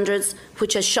building standards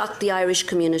which has shocked the Irish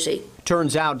community.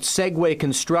 Turns out Segway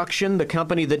Construction, the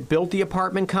company that built the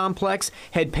apartment complex,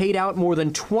 had paid out more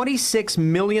than $26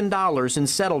 million in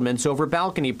settlements over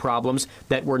balcony problems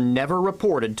that were never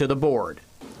reported to the board.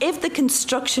 If the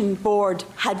construction board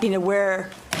had been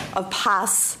aware of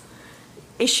past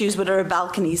issues with our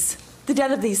balconies, the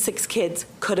death of these 6 kids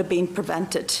could have been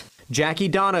prevented. Jackie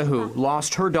Donahue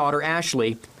lost her daughter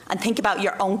Ashley. And think about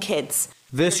your own kids.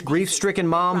 This grief-stricken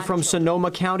mom from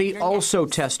Sonoma County also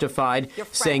testified,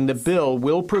 saying the bill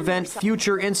will prevent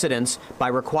future incidents by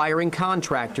requiring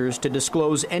contractors to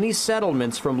disclose any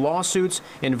settlements from lawsuits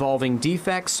involving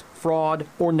defects, fraud,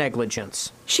 or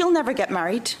negligence. She'll never get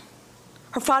married.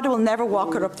 Her father will never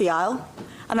walk her up the aisle.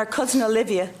 And our cousin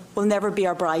Olivia will never be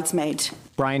our bridesmaid.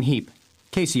 Brian Heap,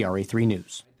 KCRA 3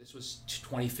 News. This was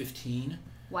 2015.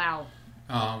 Wow.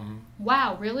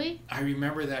 Wow, really? I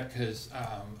remember that because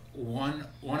one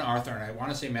author, and I want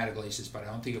to say Matt Iglesias, but I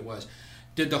don't think it was,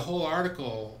 did the whole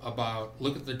article about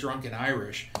look at the drunken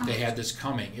Irish. They had this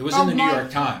coming. It was in the New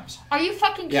York Times. Are you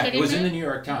fucking kidding me? Yeah, it was in the New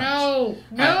York Times. No.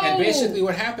 And basically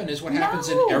what happened is what happens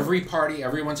in every party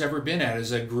everyone's ever been at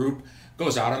is a group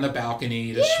goes out on the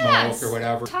balcony to smoke or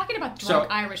whatever. Talking about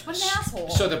drunk Irish, what an asshole.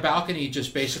 So the balcony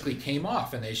just basically came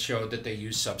off, and they showed that they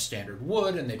used substandard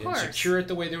wood, and they didn't secure it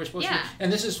the way they were supposed to.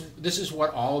 And this is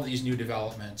what all of these new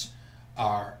developments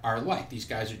are like. These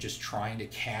guys are just trying to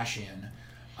cash in.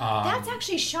 That's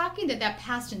actually shocking that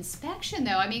passed inspection,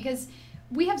 though. I mean, because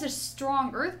we have such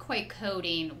strong earthquake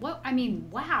coding.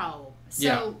 Wow.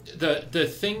 So the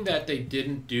thing that they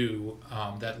didn't do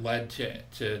that led to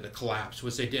the collapse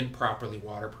was they didn't properly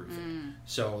waterproof it.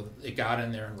 So it got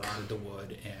in there and rotted the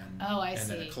wood, and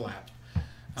then it collapsed.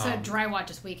 So dry rot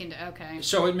just weakened it. Okay.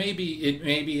 So it may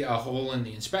be a hole in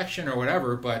the inspection or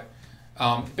whatever, but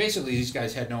basically these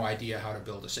guys had no idea how to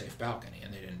build a safe balcony,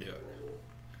 and they didn't do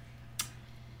it,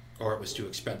 or it was too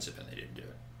expensive and they didn't do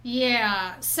it.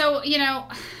 Yeah. So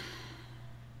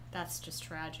that's just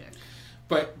tragic.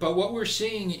 But what we're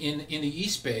seeing in the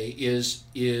East Bay is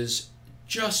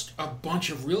just a bunch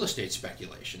of real estate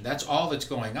speculation. That's all that's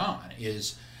going on.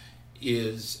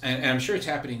 And I'm sure it's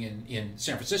happening in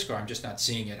San Francisco. I'm just not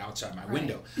seeing it outside my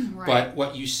window. Right. But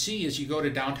what you see is you go to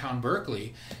downtown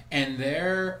Berkeley, and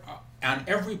there on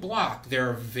every block there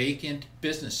are vacant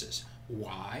businesses.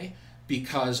 Why?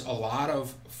 Because a lot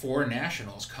of foreign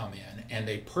nationals come in and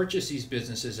they purchase these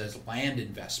businesses as land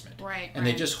investment. And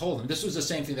they just hold them. This was the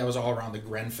same thing that was all around the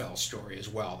Grenfell story as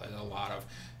well, that a lot of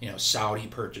Saudi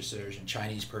purchasers and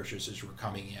Chinese purchasers were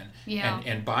coming in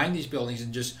and buying these buildings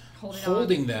and just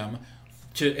holding them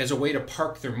as a way to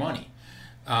park their money.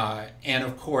 And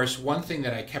of course, one thing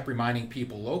that I kept reminding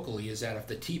people locally is that if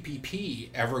the TPP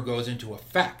ever goes into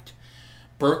effect,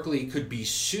 Berkeley could be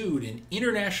sued in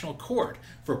international court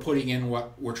for putting in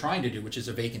what we're trying to do, which is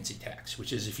a vacancy tax,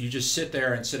 which is if you just sit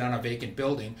there and sit on a vacant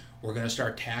building, we're going to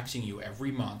start taxing you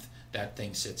every month that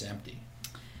thing sits empty.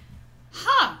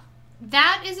 Huh.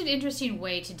 That is an interesting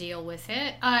way to deal with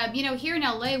it. Here in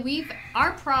LA, we've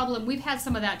had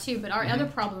some of that too, but our other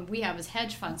problem we have is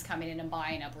hedge funds coming in and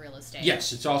buying up real estate.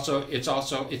 Yes,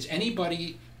 it's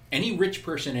anybody, any rich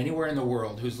person anywhere in the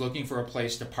world who's looking for a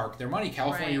place to park their money.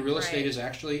 California real estate is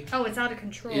actually it's out of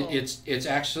control. It's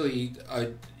actually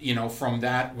from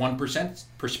that 1%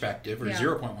 perspective or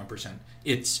 0.1%,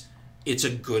 it's a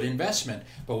good investment.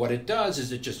 But what it does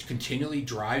is it just continually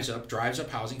drives up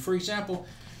housing. For example.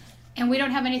 And we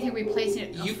don't have anything replacing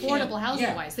it affordable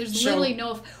housing-wise. There's literally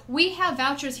we have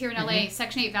vouchers here in LA,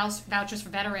 Section 8 vouchers for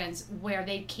veterans, where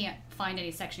they can't find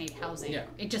any Section 8 housing. Yeah.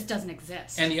 It just doesn't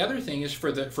exist. And the other thing is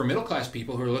for middle-class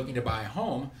people who are looking to buy a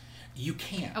home, you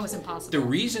can't. Oh, it's impossible. The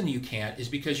reason you can't is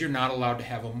because you're not allowed to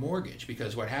have a mortgage.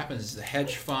 Because what happens is the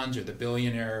hedge funds or the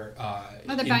billionaire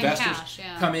investors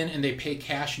come in and they pay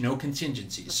cash, no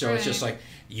contingencies. That's so it's just like,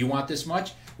 you want this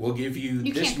much? We'll give you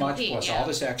this much plus all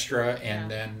this extra,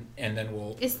 and then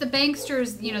we'll. It's the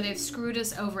banksters. They've screwed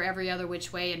us over every other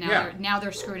which way, and now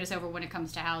they're screwing us over when it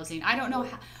comes to housing. I don't know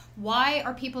why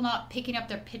are people not picking up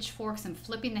their pitchforks and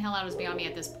flipping the hell out is beyond me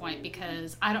at this point,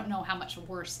 because I don't know how much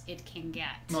worse it can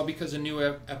get. Well, because a new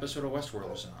episode of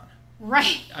Westworld is on.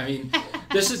 Right. I mean,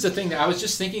 this is the thing that I was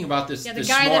just thinking about this. Yeah, the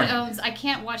guy that owns. I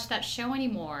can't watch that show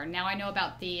anymore. Now I know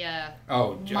about the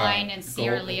mine in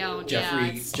Sierra Leone.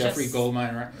 Jeffrey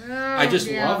Goldmine. Right? I just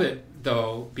love it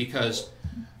though because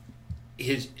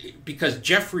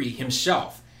Jeffrey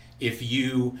himself, if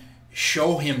you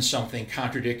show him something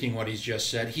contradicting what he's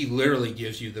just said, he literally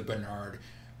gives you the Bernard.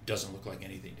 Doesn't look like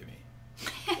anything to me.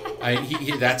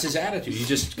 That's his attitude. He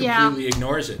just completely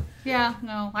ignores it. Yeah,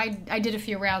 no, I did a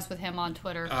few rounds with him on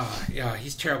Twitter. Yeah,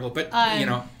 he's terrible. But I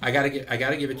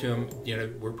gotta give it to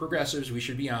him. We're progressives. We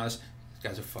should be honest. This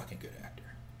guy's a fucking good actor.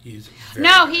 He is.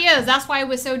 He is. That's why I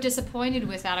was so disappointed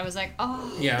with that. I was like,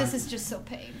 this is just so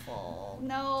painful.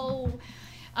 No.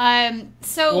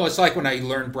 Well, it's like when I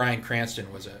learned Bryan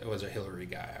Cranston was a Hillary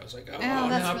guy. I was like, that's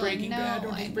not Breaking Bad.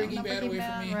 Don't take Breaking Bad away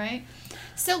from me. Right.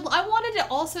 So I wanted to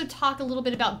also talk a little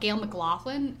bit about Gail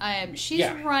McLaughlin. She's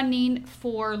running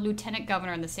for lieutenant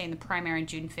governor in the state in the primary on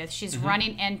June 5th. She's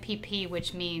running NPP,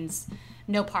 which means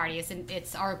no party.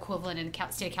 It's our equivalent in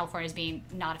the state of California as being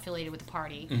not affiliated with the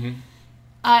party.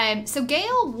 So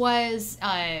Gail was...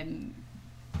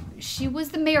 she was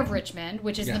the mayor of Richmond,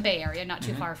 which is in the Bay Area, not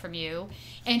too far from you.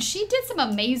 And she did some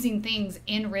amazing things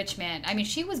in Richmond. I mean,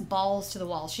 she was balls to the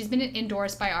wall. She's been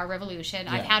endorsed by Our Revolution.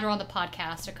 I've had her on the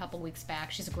podcast a couple weeks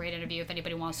back. She's a great interview if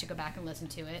anybody wants to go back and listen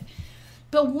to it.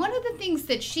 But one of the things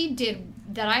that she did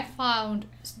that I found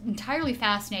entirely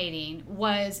fascinating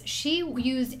was she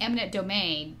used eminent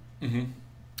domain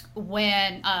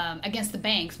when against the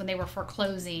banks when they were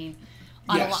foreclosing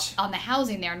on the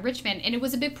housing there in Richmond, and it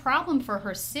was a big problem for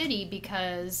her city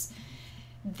because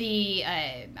the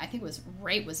I think it was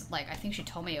rate was like, I think she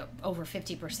told me over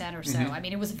 50% or so. I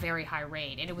mean, it was a very high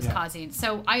rate, and it was causing.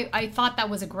 So I thought that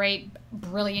was a great,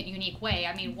 brilliant, unique way.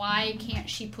 I mean, why can't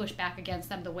she push back against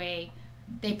them the way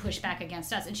they push back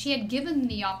against us? And she had given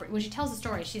the when she tells the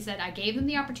story, she said, I gave them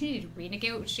the opportunity to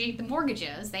renegotiate the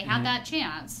mortgages. They had that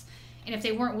chance, and if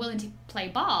they weren't willing to play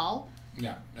ball.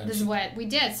 This is what we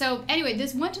did. So anyway,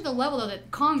 this went to the level though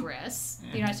that Congress,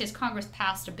 the United States Congress,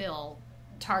 passed a bill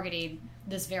targeting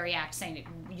this very act, saying that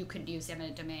you couldn't use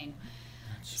eminent domain.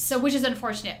 So, which is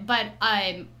unfortunate. But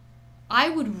I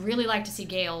would really like to see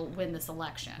Gayle win this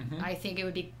election. Mm-hmm. I think it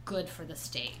would be good for the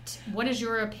state. What is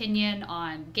your opinion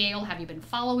on Gayle? Have you been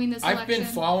following this election? I've been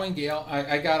following Gayle.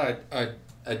 I got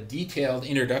a detailed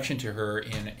introduction to her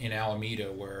in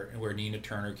Alameda, where Nina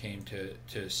Turner came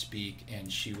to speak,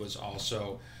 and she was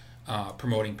also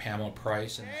promoting Pamela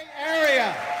Price.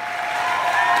 Area,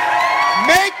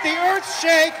 make the earth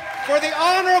shake for the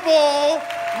Honorable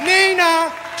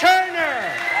Nina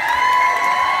Turner.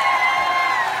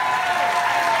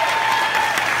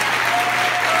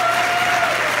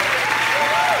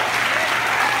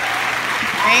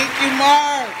 Thank you,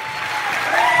 Mark.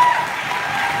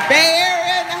 Bay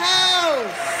Area in the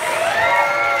house.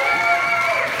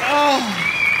 Oh,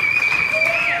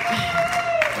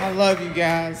 I love you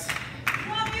guys.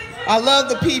 I love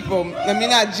the people. Let me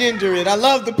not gender it. I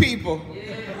love the people.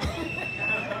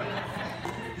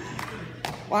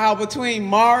 Wow, between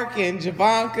Mark and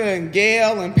Javanka and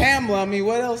Gayle and Pamela, I mean,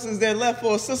 what else is there left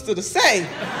for a sister to say?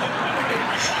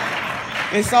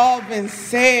 It's all been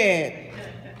said.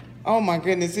 Oh my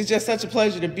goodness, it's just such a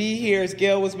pleasure to be here. As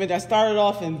Gayle was mentioned, I started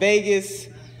off in Vegas.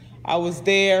 I was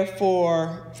there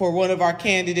for one of our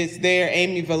candidates there,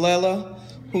 Amy Vilela,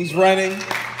 who's running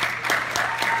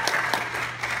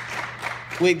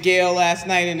with Gayle last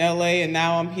night in LA, and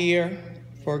now I'm here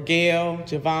for Gayle,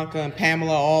 Javanka, and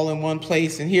Pamela all in one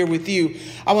place and here with you.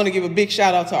 I want to give a big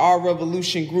shout out to Our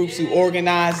Revolution groups who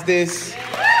organized this,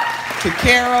 to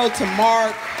Carol, to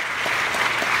Mark.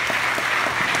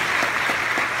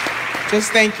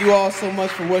 Just thank you all so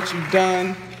much for what you've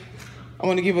done. I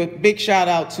want to give a big shout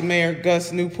out to Mayor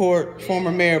Gus Newport,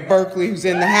 former Mayor Berkeley, who's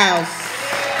in the house.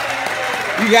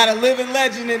 You got a living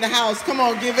legend in the house. Come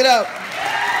on, give it up.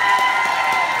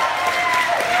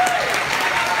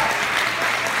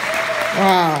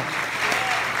 Wow.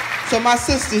 So my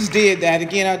sisters did that.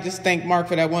 Again, I just thank Mark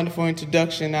for that wonderful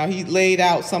introduction. Now, he laid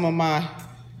out some of my,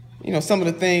 some of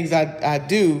the things I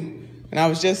do. And I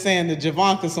was just saying to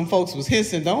Javanka, some folks was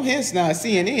hissing, don't hiss now,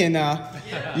 CNN now.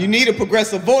 You need a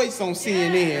progressive voice on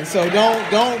CNN, so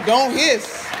don't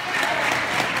hiss.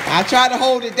 I try to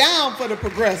hold it down for the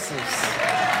progressives.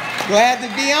 Glad to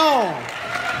be on.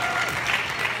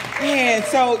 And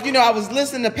so, I was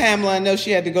listening to Pamela. I know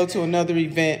she had to go to another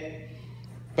event,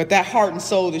 but that heart and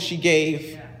soul that she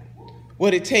gave,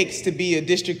 what it takes to be a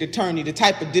district attorney, the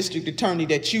type of district attorney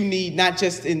that you need, not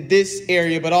just in this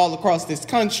area, but all across this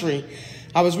country.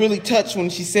 I was really touched when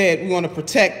she said we want to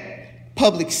protect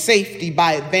public safety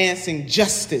by advancing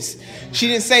justice. She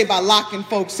didn't say by locking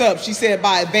folks up. She said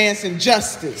by advancing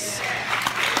justice.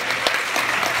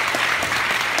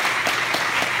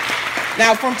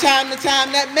 Now, from time to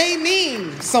time, that may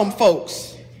mean some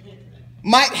folks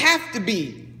might have to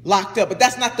be locked up, but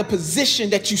that's not the position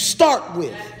that you start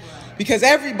with. Because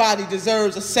everybody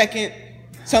deserves a second,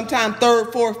 sometime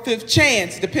third, fourth, fifth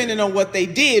chance, depending on what they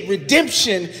did.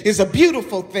 Redemption is a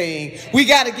beautiful thing. We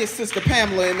got to get Sister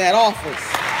Pamela in that office.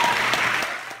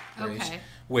 Okay.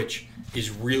 Which is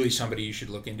really somebody you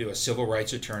should look into, a civil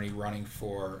rights attorney running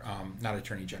for, not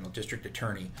attorney general, district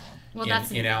attorney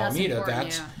in Alameda.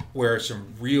 That's where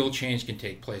some real change can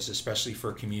take place, especially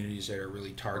for communities that are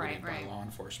really targeted by law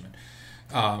enforcement.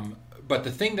 But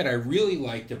the thing that I really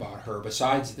liked about her,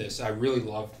 besides this, I really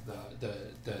loved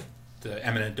the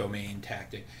eminent domain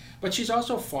tactic. But she's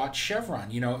also fought Chevron.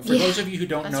 For those of you who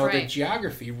don't know the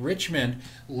geography, Richmond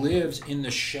lives in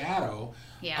the shadow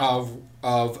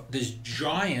of this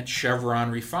giant Chevron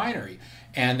refinery.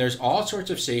 And there's all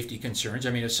sorts of safety concerns.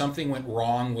 I mean, if something went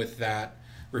wrong with that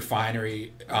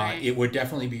refinery, it would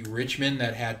definitely be Richmond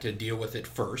that had to deal with it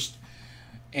first.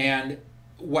 And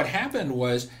what happened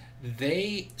was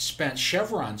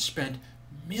Chevron spent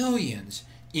millions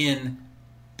in,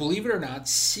 believe it or not,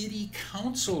 city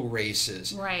council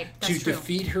races to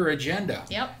defeat her agenda.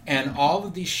 Yep. And all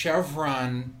of these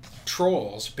Chevron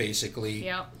trolls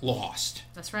basically lost.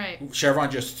 That's right.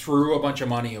 Chevron just threw a bunch of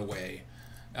money away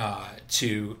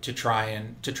to try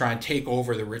and take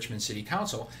over the Richmond City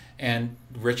Council. And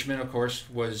Richmond, of course,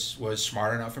 was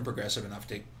smart enough and progressive enough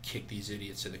to kick these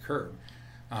idiots to the curb.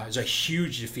 It was a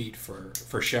huge defeat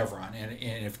for Chevron,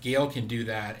 and if Gayle can do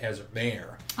that as a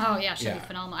mayor, she'd be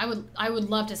phenomenal. I would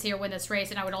love to see her win this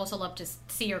race, and I would also love to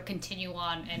see her continue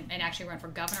on and actually run for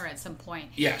governor at some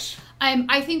point. Yes.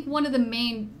 I think one of the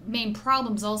main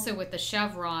problems also with the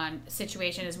Chevron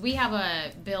situation is we have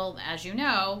a bill, as you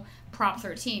know, Prop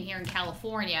 13 here in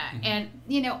California, and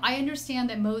I understand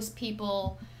that most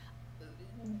people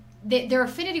their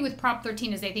affinity with Prop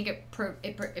 13 is they think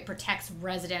it protects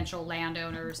residential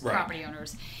landowners, property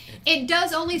owners. It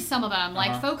does only some of them.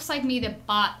 Like folks like me that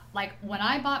bought, like when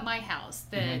I bought my house,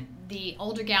 the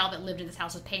older gal that lived in this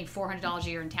house was paying $400 a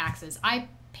year in taxes. I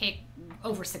paid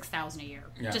over $6,000 a year,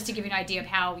 just to give you an idea of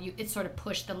how it sort of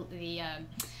pushed the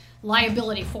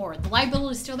liability forward. The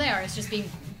liability is still there. It's just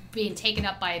being taken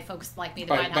up by folks like me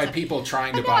that by people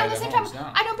trying to buy the homes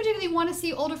now. I don't particularly want to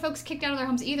see older folks kicked out of their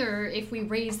homes either if we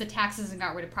raise the taxes and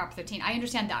got rid of Prop 13. I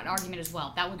understand that argument as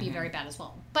well. That would be very bad as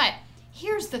well. But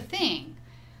here's the thing.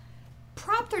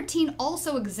 Prop 13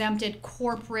 also exempted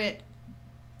corporate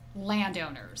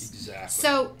landowners. Exactly.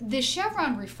 So the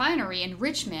Chevron refinery in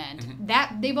Richmond,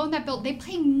 that they've owned that building, they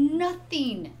pay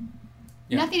nothing.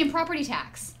 Nothing in property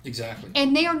tax. Exactly.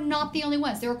 And they are not the only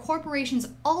ones. There are corporations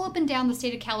all up and down the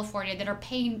state of California that are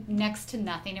paying next to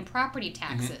nothing in property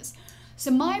taxes. So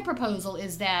my proposal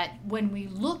is that when we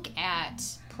look at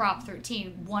Prop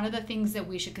 13, one of the things that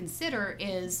we should consider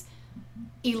is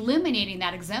eliminating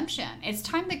that exemption. It's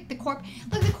time that the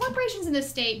corporations in this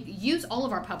state use all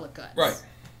of our public goods. Right.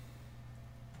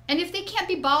 And if they can't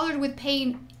be bothered with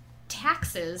paying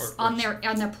taxes on their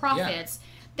profits,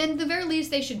 then at the very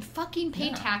least they should fucking pay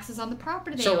taxes on the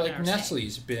property they own. So like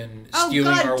Nestle's been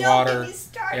stealing our water.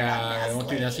 I won't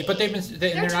do Nestle, but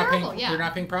they're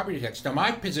not paying property tax. Now my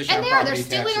position on property taxes,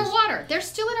 they're stealing our water. They're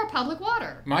stealing our public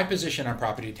water. My position on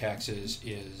property taxes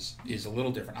is a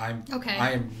little different.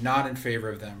 I am not in favor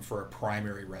of them for a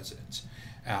primary residence.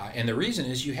 And the reason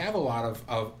is you have a lot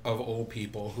of old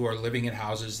people who are living in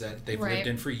houses that they've lived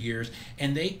in for years,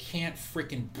 and they can't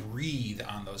freaking breathe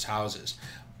on those houses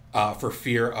for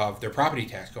fear of their property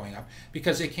tax going up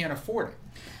because they can't afford it.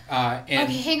 Okay,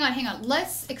 hang on.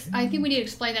 I think we need to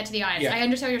explain that to the audience. I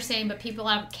understand what you're saying, but people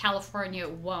out of California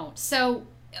won't. So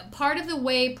part of the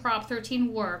way Prop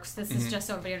 13 works, this is just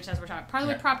so everybody understands what we're talking about. Part of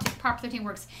the way Prop 13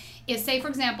 works is, say, for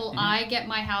example, I get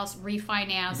my house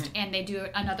refinanced and they do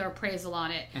another appraisal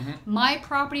on it. My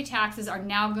property taxes are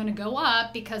now going to go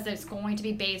up because it's going to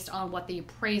be based on what the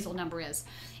appraisal number is.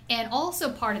 And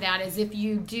also part of that is if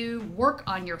you do work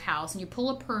on your house and you pull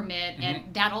a permit,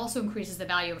 and that also increases the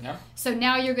value. So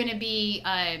now you're going to be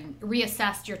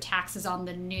reassessed your taxes on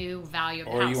the new value of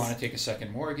the house. Or you want to take a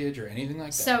second mortgage or anything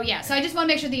like that. So so I just want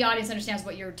to make sure the audience understands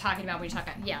what you're talking about when you talk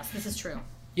about, yes, this is true.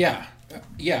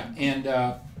 And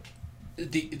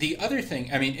the other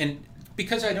thing, I mean, and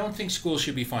because I don't think schools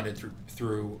should be funded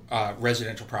through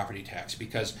residential property tax,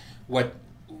 because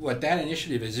what that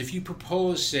initiative is, if you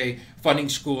propose, say, funding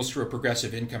schools through a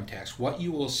progressive income tax, what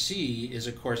you will see is,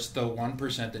 of course, the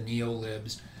 1%, the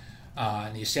neo-libs,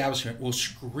 and the establishment will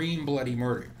scream bloody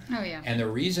murder. Oh, yeah. And the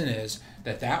reason is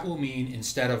that will mean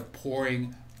instead of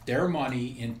pouring their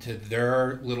money into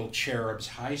their little cherubs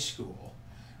high school,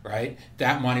 right,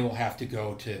 that money will have to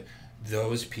go to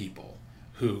those people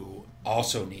who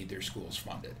also need their schools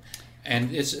funded. And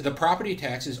the property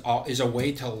tax is a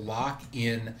way to lock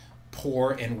in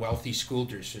poor and wealthy school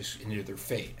districts into their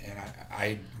fate, and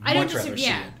I'd much rather see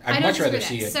it. I'd much rather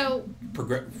see it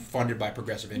funded by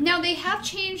progressive income. Now they have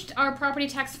changed our property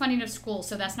tax funding of schools,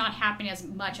 so that's not happening as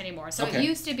much anymore. So it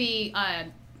used to be.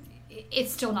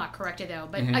 It's still not corrected though.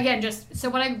 But again, so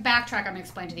when I backtrack, I'm going to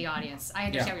explain to the audience. I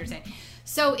understand what you're saying.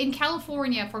 So in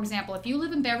California, for example, if you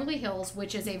live in Beverly Hills,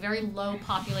 which is a very low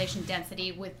population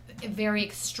density with very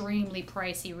extremely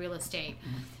pricey real estate,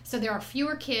 so there are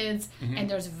fewer kids and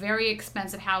there's very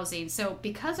expensive housing. So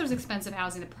because there's expensive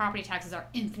housing, the property taxes are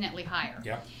infinitely higher.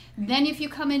 Then if you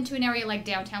come into an area like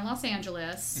downtown Los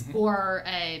Angeles or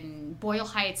Boyle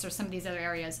Heights or some of these other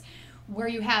areas where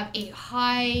you have a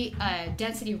high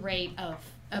density rate of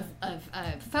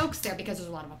folks there because there's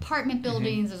a lot of apartment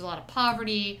buildings, there's a lot of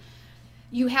poverty,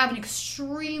 you have an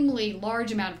extremely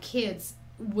large amount of kids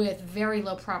with very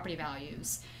low property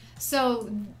values. So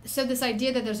this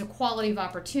idea that there's a quality of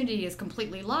opportunity is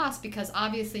completely lost because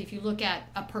obviously if you look at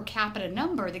a per capita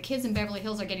number, the kids in Beverly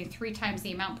Hills are getting 3 times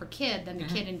the amount per kid than the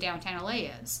kid in downtown LA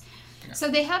is. So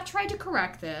they have tried to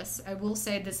correct this. I will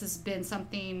say this has been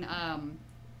something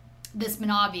that's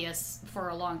been obvious for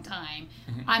a long time.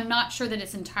 I'm not sure that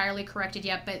it's entirely corrected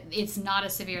yet, but it's not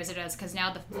as severe as it is because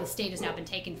now the state has now been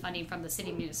taking funding from the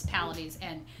city municipalities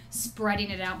and spreading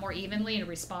it out more evenly in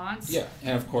response. Yeah,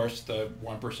 and of course the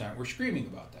 1% were screaming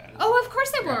about that. Oh, of course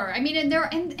they were. I mean,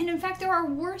 and in fact there are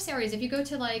worse areas. If you go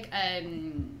to like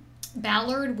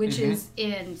Ballard, which is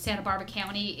in Santa Barbara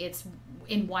County, it's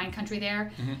in wine country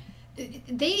there.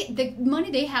 The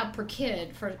money they have per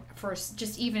kid for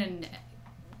just even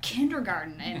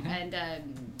kindergarten and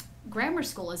grammar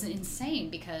school is insane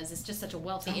because it's just such a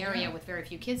wealthy area with very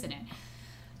few kids in it.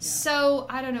 So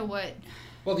I don't know what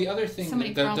Well, the other thing, So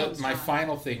many problems, my John.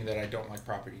 final thing that I don't like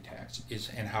property tax is,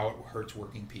 and how it hurts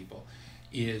working people,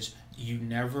 is you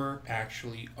never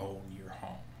actually own your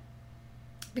home.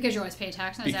 Because you always pay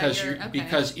tax on it?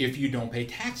 Because if you don't pay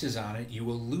taxes on it, you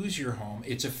will lose your home.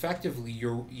 It's effectively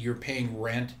you're paying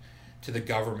rent to the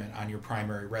government on your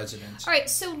primary residence. All right,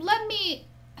 so let me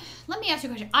ask you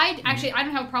a question. I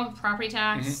don't have a problem with property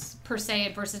tax per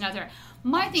se versus another.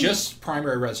 My thing Just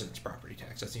primary residence property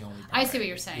tax. That's the only. I see what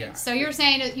you're saying. Yeah. So you're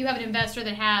saying that you have an investor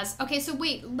that has. Okay, so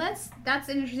wait. That's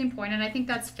an interesting point, and I think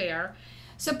that's fair.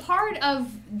 So part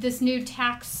of this new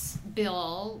tax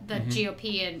bill that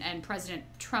GOP and President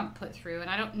Trump put through, and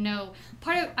I don't know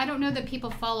that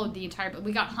people followed the entire. But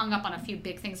we got hung up on a few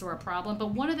big things that were a problem.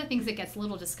 But one of the things that gets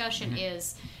little discussion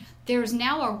is there's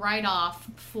now a write-off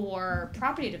for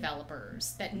property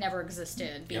developers that never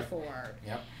existed before.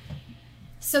 Yep.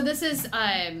 So this is,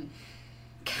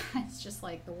 it's just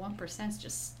like the 1%'s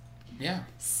just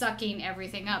sucking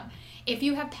everything up. If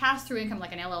you have pass-through income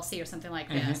like an LLC or something like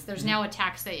this, there's now a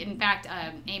tax that, in fact,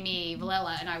 Amy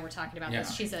Villela and I were talking about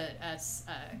this. She's a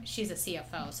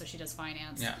CFO, so she does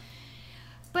finance. Yeah.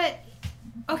 But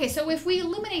okay, so if we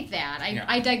eliminate that,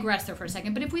 I digress there for a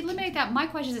second. But if we eliminate that, my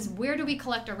question is, where do we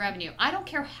collect our revenue? I don't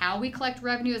care how we collect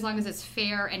revenue as long as it's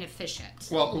fair and efficient.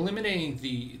 Well, eliminating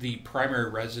the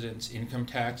primary residence income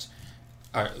tax,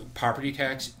 property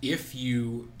tax, if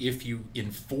you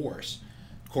enforce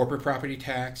corporate property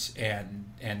tax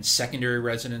and secondary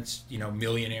residence,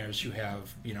 millionaires who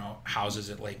have houses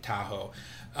at Lake Tahoe,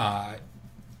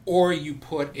 or you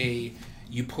put a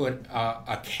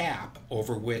cap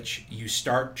over which you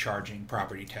start charging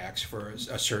property tax for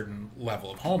a certain level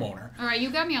of homeowner. All right,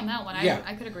 you got me on that one.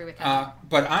 I could agree with that.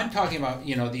 But I'm talking about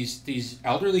these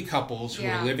elderly couples who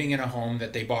are living in a home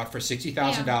that they bought for $60,000 in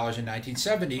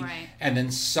 1970, and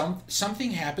then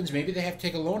something happens. Maybe they have to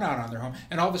take a loan out on their home,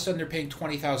 and all of a sudden they're paying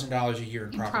 $20,000 a year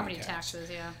in property taxes.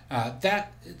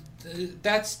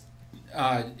 That's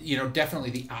definitely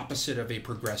the opposite of a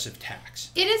progressive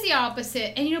tax. It is the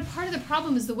opposite. And, part of the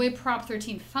problem is the way Prop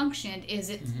 13 functioned is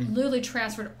it literally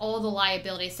transferred all the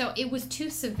liability. So it was too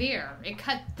severe. It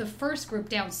cut the first group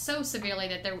down so severely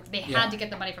that they had to get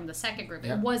the money from the second group.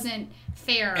 It wasn't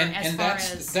fair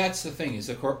that's the thing is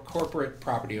the corporate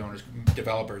property owners,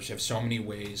 developers have so many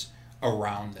ways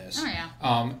around this. Oh,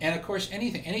 yeah. And, of course,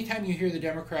 anytime you hear the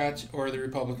Democrats or the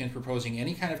Republicans proposing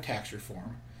any kind of tax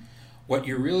reform, what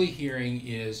you're really hearing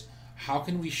is, how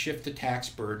can we shift the tax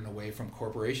burden away from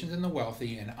corporations and the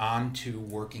wealthy and onto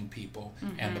working people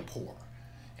and the poor?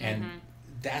 And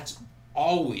that's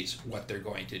always what they're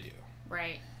going to do.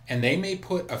 Right. And they may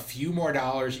put a few more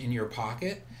dollars in your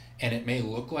pocket, and it may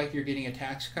look like you're getting a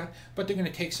tax cut, but they're going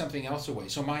to take something else away.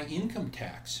 So my income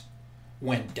tax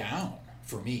went down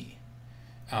for me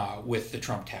with the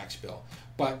Trump tax bill.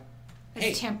 But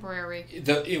it's temporary.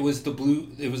 It was the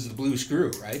blue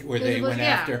screw, right? Where they went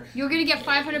after. You're going to get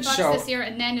 $500 this year,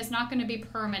 and then it's not going to be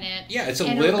permanent. Yeah, it's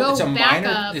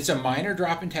a minor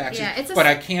drop in taxes. Yeah, but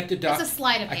I can't deduct. It's a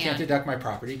sleight of hand. I can't deduct my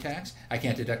property tax. I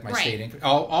can't deduct my state income.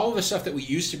 All of the stuff that we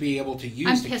used to be able to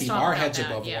use to keep our heads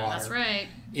above water. That's right.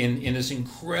 In this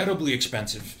incredibly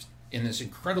expensive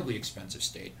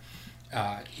state.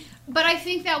 But I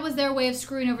think that was their way of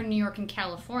screwing over New York and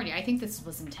California. I think this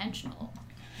was intentional.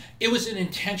 It was an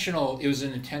intentional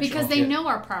because they know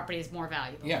our property is more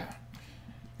valuable. Yeah.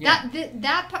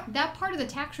 That part of the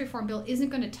tax reform bill isn't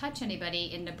going to touch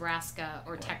anybody in Nebraska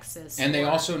or Texas. And they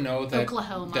also know that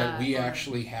Oklahoma that we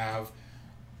actually have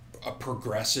a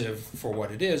progressive, for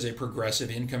what it is, a progressive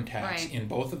income tax in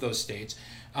both of those states.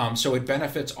 So it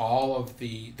benefits all of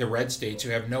the red states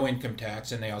who have no income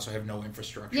tax, and they also have no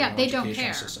infrastructure. Yeah, no they educational don't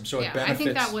care. System. So it I benefits.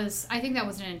 think that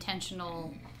was an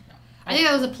intentional. I think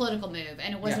that was a political move,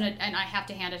 and it wasn't. And I have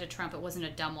to hand it to Trump. It wasn't a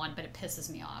dumb one, but it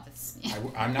pisses me off.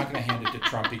 I'm not going to hand it to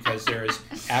Trump because there is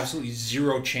absolutely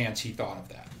zero chance he thought of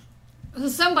that. Well,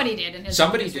 somebody did in his.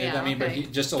 Somebody did. I mean,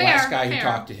 but just the last guy who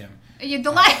talked to him.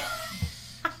 The last.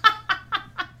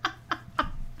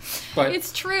 But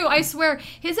it's true. I swear,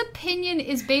 his opinion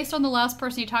is based on the last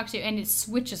person he talked to, and it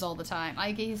switches all the time.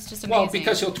 He's just amazing. Well,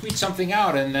 because he'll tweet something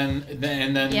out, and then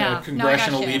the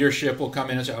congressional leadership will come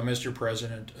in and say, "Oh, Mr.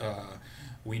 President,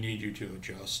 we need you to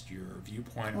adjust your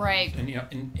viewpoint." Right.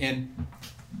 And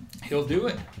he'll do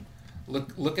it.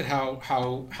 Look at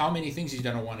how many things he's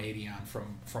done a 180 on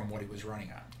from what he was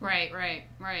running on. Right.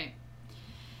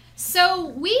 So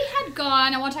we had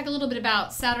gone, I want to talk a little bit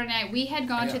about Saturday night. We had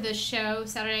gone to the show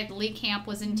Saturday night. Lee Camp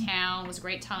was in town. It was a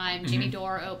great time. Jimmy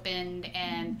Dore opened,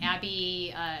 and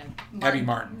Abby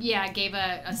Martin. Yeah, gave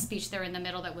a speech there in the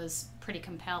middle that was pretty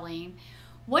compelling.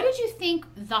 What did you think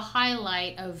the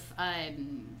highlight of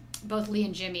both Lee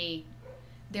and Jimmy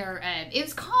it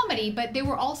was comedy, but they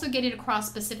were also getting across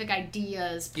specific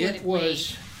ideas politically.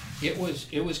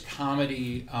 It was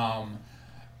comedy.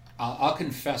 I'll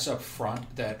confess up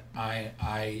front that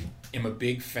I am a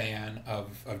big fan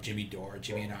of Jimmy Dore.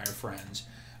 Jimmy and I are friends.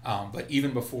 But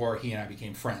even before he and I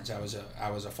became friends, I was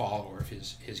a follower of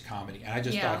his comedy, and I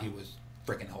just thought he was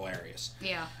freaking hilarious.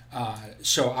 Yeah.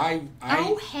 So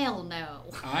oh hell no.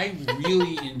 I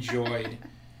really enjoyed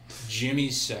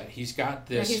Jimmy's set. He's got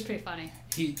this. Yeah, he's pretty funny.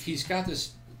 He's got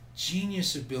this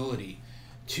genius ability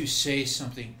to say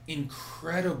something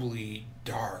incredibly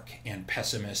dark and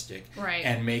pessimistic, right,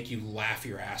 and make you laugh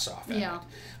your ass off at yeah. it.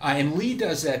 And Lee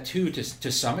does that too,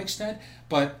 to some extent.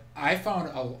 But I found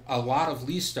a lot of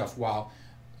Lee's stuff, while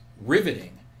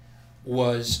riveting,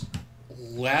 was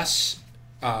less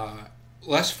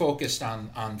focused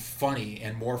on funny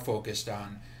and more focused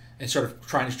on and sort of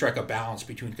trying to strike a balance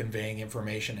between conveying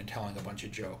information and telling a bunch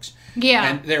of jokes. Yeah.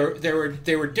 And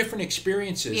there were different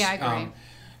experiences. Yeah, I agree.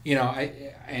 You know,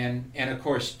 and of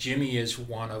course Jimmy is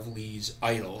one of Lee's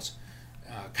idols,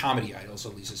 comedy idols,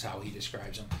 at least is how he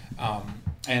describes them.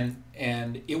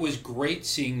 And it was great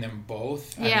seeing them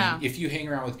both. Yeah. I mean, if you hang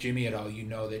around with Jimmy at all, you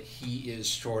know that he is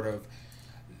sort of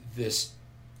this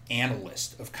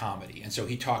analyst of comedy, and so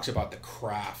he talks about the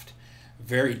craft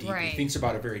very deeply, right, thinks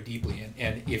about it very deeply,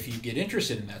 and if you get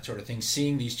interested in that sort of thing,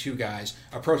 seeing these two guys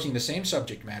approaching the same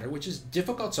subject matter, which is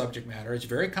difficult subject matter, it's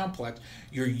very complex,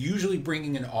 you're usually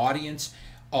bringing an audience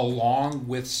along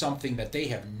with something that they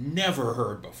have never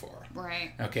heard before.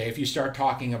 Right. Okay, if you start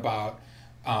talking about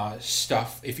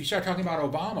if you start talking about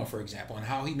Obama, for example, and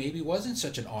how he maybe wasn't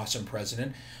such an awesome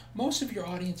president, most of your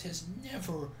audience has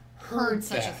never heard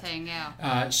such that. A thing,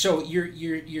 yeah. So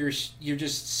you're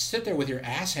just sit there with your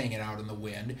ass hanging out in the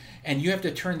wind, and you have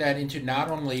to turn that into not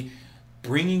only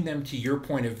bringing them to your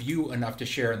point of view enough to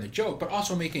share in the joke, but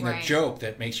also making right, a joke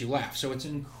that makes you laugh. So it's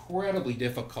incredibly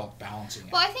difficult balancing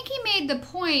it. Well, I think he made the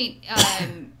point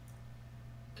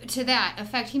to that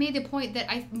effect. He made the point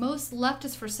that most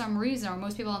leftists, for some reason, or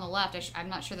most people on the left, I'm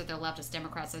not sure that they're leftist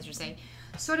Democrats, as you're saying,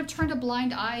 sort of turned a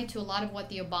blind eye to a lot of what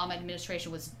the Obama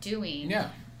administration was doing. Yeah.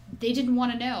 They didn't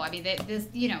want to know. I mean,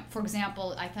 for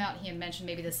example, I thought he had mentioned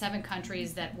maybe the 7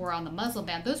 countries that were on the Muslim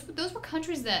ban. Those were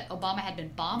countries that Obama had been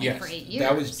bombing for 8 years.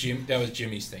 That was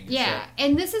Jimmy's thing. Yeah,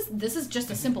 and this is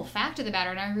just a simple fact of the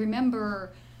matter. And I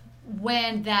remember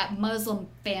when that Muslim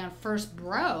ban first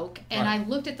broke, and right, I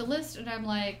looked at the list, and I'm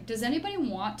like, does anybody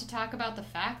want to talk about the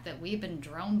fact that we've been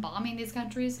drone bombing these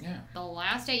countries the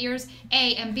last 8 years?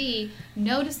 A, and B,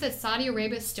 notice that Saudi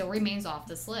Arabia still remains off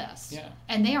this list. Yeah.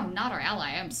 And they are not our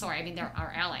ally. I'm sorry. I mean, they're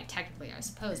our ally technically, I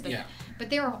suppose. But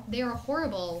they are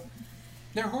horrible.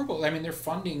 They're horrible. I mean, they're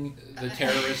funding the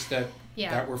terrorists that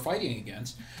we're fighting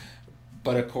against.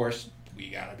 But of course, we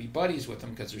got to be buddies with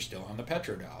them because they're still on the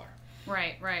petrodollar.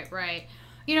 Right.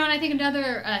 You know, and I think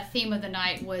another theme of the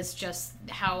night was just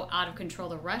how out of control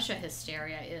the Russia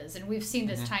hysteria is. And we've seen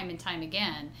this time and time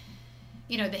again.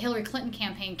 You know, the Hillary Clinton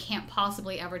campaign can't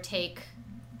possibly ever take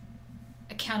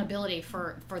accountability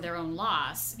for their own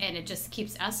loss, and it just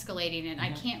keeps escalating. And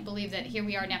I can't believe that here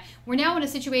we are now. We're now in a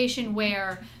situation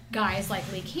where guys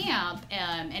like Lee Camp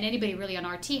and anybody really on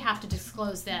RT have to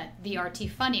disclose that the RT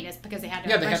funding is because they had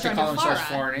to they have to call themselves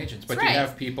Farah. foreign agents. But That's right. You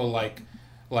have people like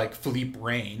Philippe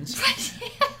Reigns.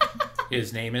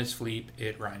 His name is Philippe.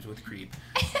 It rhymes with creep.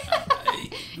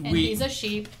 And he's a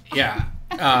sheep. Yeah.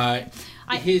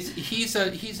 He's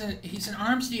an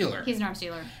arms dealer. He's an arms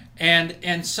dealer.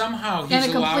 And somehow he's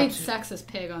and a allowed complete to, sexist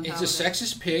pig on top He's a of it.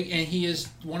 sexist pig, and he is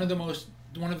one of the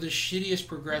shittiest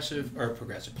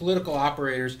political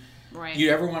operators you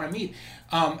ever want to meet.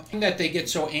 That they get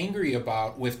so angry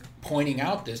about with pointing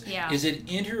out this is it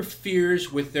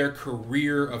interferes with their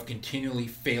career of continually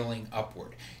failing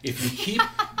upward. If you keep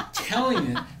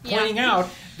pointing out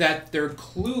that they're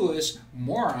clueless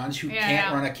morons who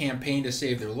can't run a campaign to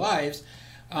save their lives,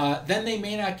 then they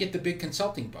may not get the big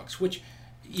consulting bucks, which,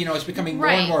 you know, it's becoming more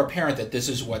and more apparent that this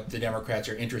is what the Democrats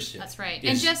are interested in. That's right.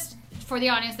 And just for the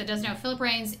audience that doesn't know, Philip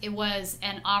Reigns, it was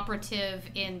an operative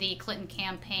in the Clinton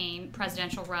campaign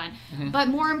presidential run. But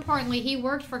more importantly, he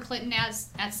worked for Clinton as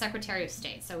Secretary of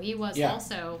State. So he was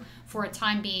also, for a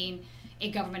time being, a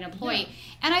government employee.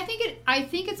 And I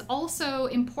think it's also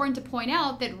important to point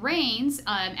out that Reigns,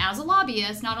 as a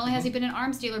lobbyist, not only has he been an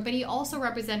arms dealer, but he also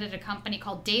represented a company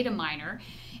called Dataminer.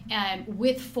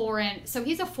 With foreign, so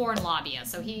he's a foreign lobbyist.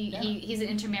 So he's an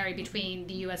intermediary between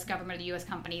the U.S. government, the U.S.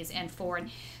 companies, and foreign.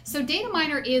 So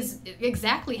Dataminer is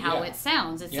exactly how it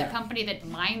sounds. It's a company that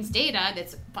mines data.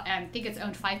 I think it's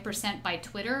owned 5% by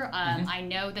Twitter. I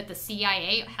know that the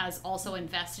CIA has also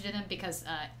invested in them because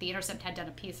The Intercept had done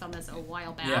a piece on this a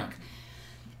while back.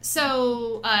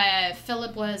 So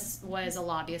Philip was a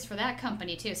lobbyist for that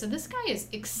company too. So this guy is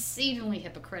exceedingly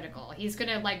hypocritical. He's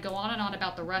gonna like go on and on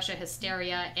about the Russia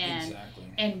hysteria and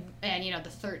you know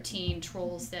the 13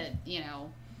 trolls that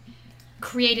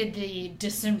created the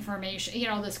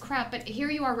disinformation, all this crap. But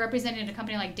here you are representing a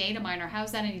company like Dataminr. How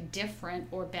is that any different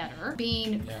or better?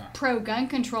 Being pro-gun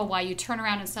control while you turn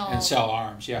around and sell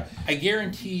arms. Yeah, I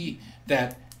guarantee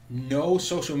that no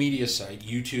social media site,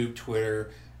 YouTube,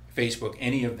 Twitter, Facebook,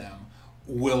 any of them,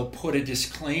 will put a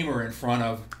disclaimer in front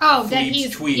of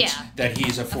Philippe's tweets that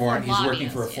he's he's working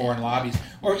for a foreign lobbyist,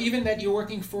 or even that you're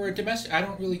working for a domestic. I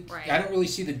don't really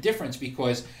see the difference,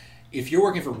 because if you're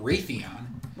working for Raytheon,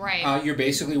 you're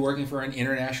basically working for an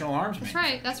international arms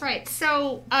manufacturer. That's right.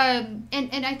 So, and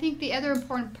I think the other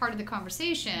important part of the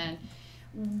conversation,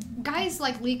 guys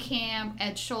like Lee Camp,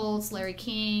 Ed Schultz, Larry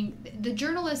King, the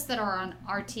journalists that are on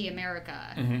RT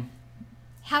America,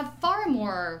 have far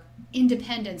more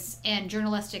independence and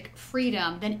journalistic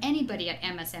freedom than anybody at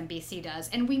MSNBC does.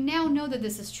 And we now know that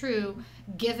this is true,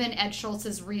 given Ed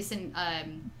Schultz's recent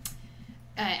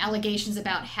allegations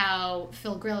about how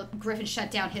Phil Griffin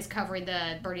shut down his covering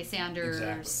the Bernie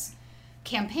Sanders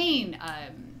campaign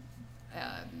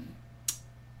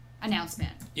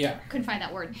announcement. Yeah. Couldn't find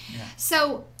that word. Yeah.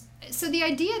 So the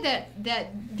idea that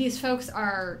these folks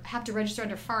have to register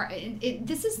under FARA,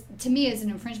 this is, to me, is an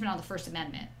infringement on the First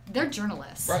Amendment. They're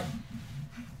journalists. Right.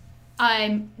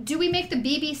 Do we make the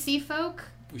BBC folk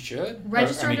We should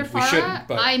register under FARA?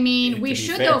 We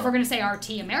should though, if we're going to say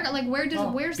RT America. Like, where's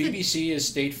BBC is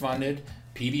state funded,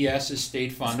 PBS is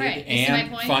state funded, right.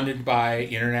 and funded by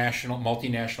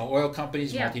multinational oil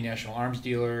companies, multinational arms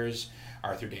dealers,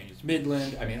 Arthur Daniels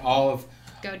Midland. I mean, all of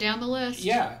go down the list.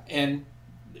 Yeah, and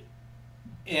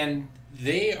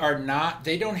they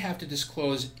don't have to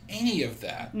disclose any of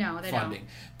that funding.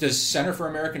 Does Center for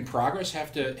American Progress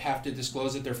have to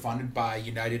disclose that they're funded by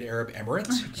United Arab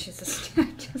Emirates? Oh, Jesus.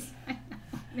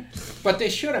 But they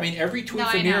should. I mean, every tweet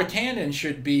from Neera Tanden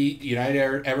should be United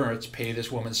Arab Emirates pay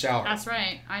this woman's salary. That's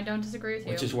right. I don't disagree with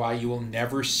you. Which is why you will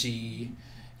never see,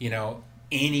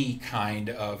 any kind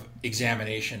of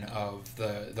examination of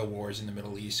the wars in the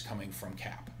Middle East coming from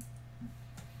CAP.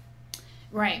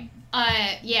 Right.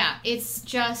 It's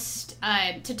just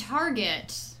to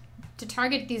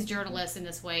target these journalists in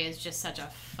this way is just such a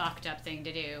fucked up thing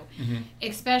to do,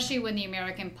 especially when the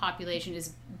American population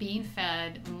is being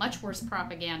fed much worse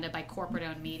propaganda by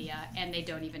corporate-owned media, and they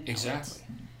don't even know it.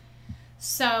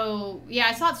 So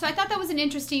I thought that was an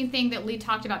interesting thing that Lee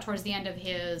talked about towards the end of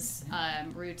his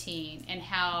routine, and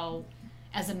how,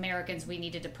 as Americans, we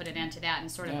needed to put an end to that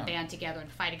and sort of band together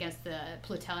and fight against the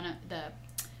plutonium, the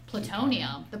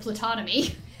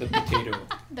plutonomy, the potato,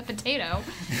 the potato,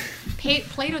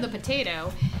 Plato the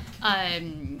potato,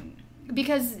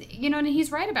 because and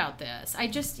he's right about this. I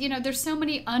just there's so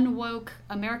many unwoke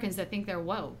Americans that think they're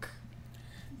woke.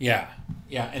 Yeah,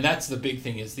 and that's the big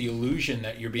thing, is the illusion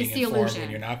that you're being informed when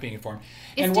you're not being informed.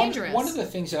 It's dangerous. One of the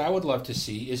things that I would love to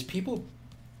see is people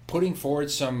putting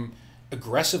forward some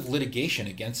aggressive litigation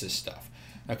against this stuff.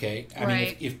 Okay, I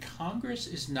mean, if Congress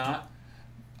is not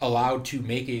allowed to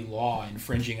make a law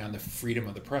infringing on the freedom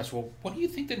of the press, well, what do you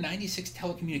think the 96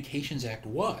 Telecommunications Act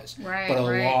was? But a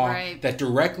law that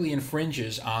directly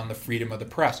infringes on the freedom of the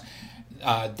press.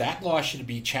 That law should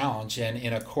be challenged, and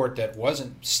in a court that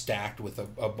wasn't stacked with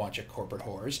a bunch of corporate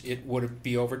whores, it would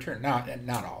be overturned. Not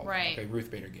all of them. Okay,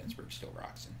 Ruth Bader Ginsburg still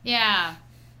rocks. Yeah.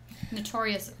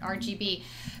 Notorious RGB.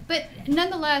 But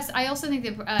nonetheless, I also think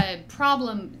the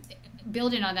problem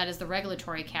building on that is the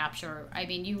regulatory capture. I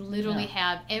mean, you literally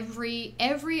have every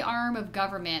arm of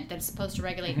government that is supposed to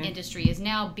regulate industry is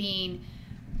now been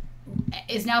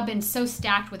so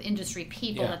stacked with industry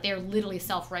people that they're literally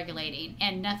self-regulating,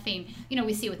 and nothing.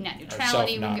 We see it with net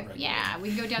neutrality. We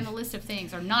can go down the list of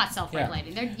things, or not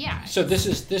self-regulating. So this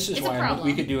is why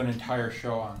we could do an entire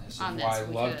show on this. Why I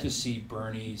love to see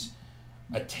Bernie's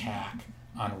attack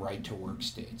on right-to-work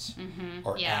states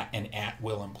or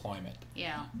at-will employment.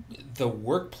 Yeah. The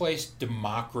workplace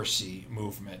democracy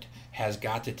movement has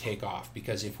got to take off,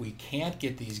 because if we can't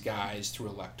get these guys through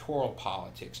electoral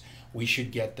politics, we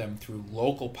should get them through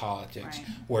local politics,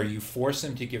 where you force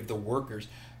them to give the workers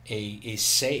a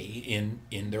say in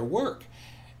their work.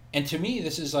 And to me,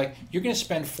 this is like, you're going to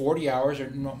spend 40 hours, or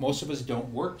most of us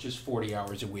don't work just 40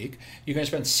 hours a week. You're going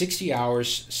to spend 60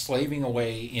 hours slaving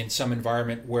away in some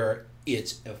environment where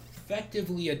it's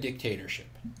effectively a dictatorship.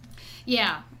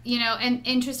 Yeah, and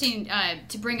interesting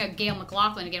to bring up Gail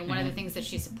McLaughlin again. One of the things that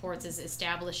she supports is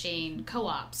establishing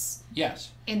co-ops.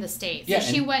 Yes. In the States. Yeah,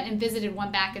 so she went and visited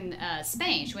one back in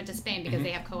Spain. She went to Spain because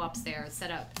they have co-ops there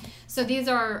set up. So these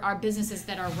are businesses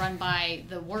that are run by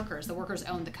the workers. The workers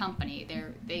own the company.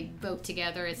 They vote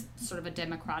together. It's sort of a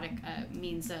democratic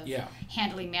means of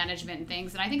handling management and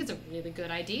things. And I think it's a really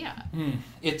good idea.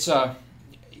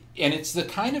 And it's the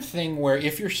kind of thing where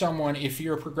if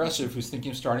you're a progressive who's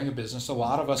thinking of starting a business, a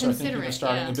lot of us are thinking of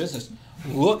starting a business.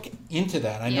 Look into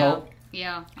that. I know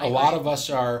a lot of us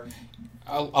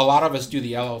do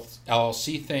the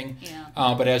LLC thing. Yeah.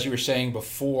 But as you were saying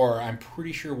before, I'm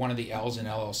pretty sure one of the L's in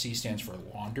LLC stands for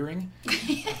laundering.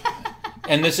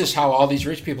 And this is how all these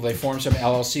rich people, they form some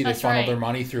LLC, they funnel their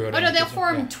money through it. Oh, no, they'll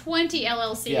form 20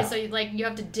 LLCs, so you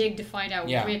have to dig to find out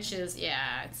which is,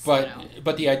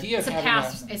 But the idea of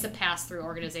having it's a pass-through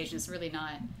organization. It's really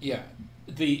not. Yeah.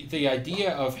 The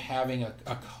idea of having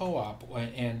a co-op,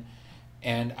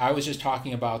 and I was just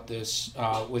talking about this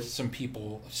with some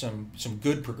people, some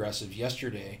good progressives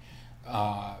yesterday,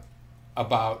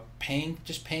 about paying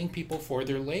people for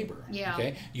their labor. Yeah.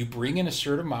 Okay. You bring in a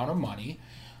certain amount of money.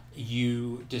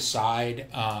 You decide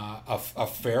a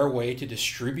fair way to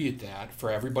distribute that for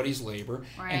everybody's labor,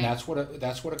 and that's what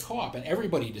a co-op, and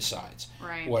everybody decides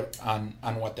what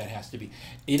what that has to be.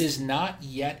 It is not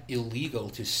yet illegal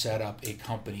to set up a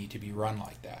company to be run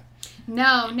like that.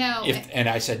 No. And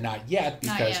I said not yet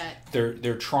because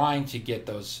they're trying to get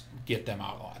them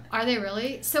outlawed. Are they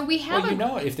really? So we have.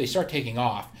 Well, if they start taking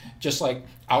off, just like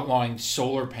outlawing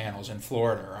solar panels in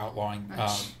Florida, or outlawing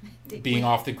being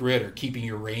off the grid, or keeping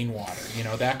your rainwater,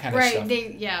 that kind of stuff.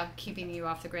 Right, keeping you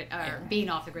off the grid, or being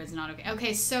off the grid is not okay.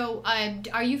 Okay, so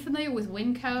are you familiar with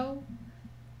Winco?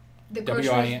 The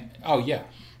grocery. Oh yeah.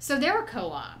 So they're a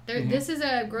co-op. This is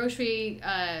a grocery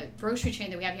chain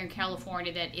that we have here in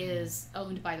California that is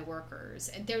owned by the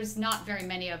workers. There's not very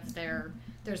many of their.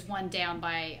 There's one down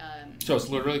by. So it's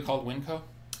literally called Winco,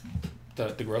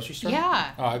 the grocery store.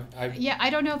 Yeah. Oh, I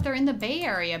don't know if they're in the Bay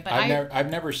Area, but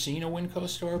I've never seen a Winco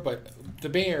store, but the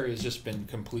Bay Area has just been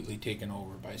completely taken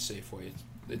over by Safeway.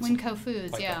 It's Winco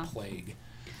Foods, like a plague.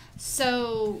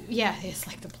 So it's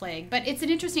like the plague, but it's an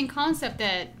interesting concept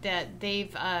that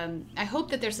they've. I hope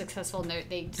that they're successful and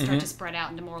they start to spread out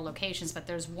into more locations. But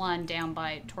there's one down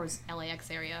by towards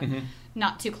LAX area,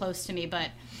 not too close to me.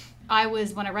 But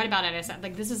when I read about it, I said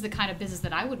this is the kind of business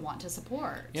that I would want to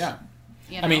support. Yeah.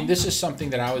 I mean, this is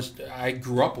something that I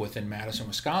grew up with in Madison,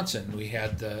 Wisconsin. We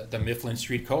had the Mifflin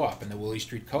Street Co-op and the Willie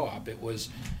Street Co-op.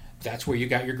 That's where you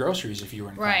got your groceries if you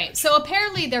were in college. Right. So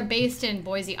apparently they're based in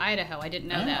Boise, Idaho. I didn't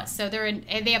know that. So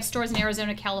they have stores in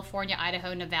Arizona, California,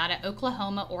 Idaho, Nevada,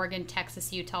 Oklahoma, Oregon,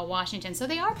 Texas, Utah, Washington. So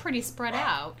they are pretty spread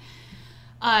out.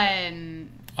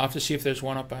 I'll have to see if there's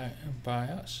one up by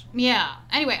us. Yeah.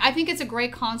 Anyway, I think it's a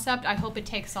great concept. I hope it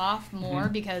takes off more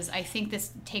because I think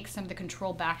this takes some of the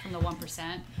control back from the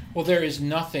 1%. Well, there is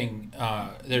nothing.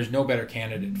 There's no better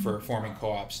candidate for forming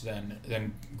co-ops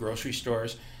than grocery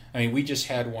stores. I mean, we just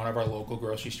had one of our local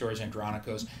grocery stores,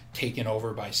 Andronico's, taken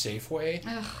over by Safeway.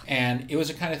 Ugh. And it was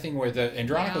a kind of thing where the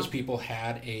Andronico's people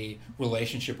had a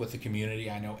relationship with the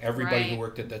community. I know everybody who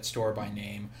worked at that store by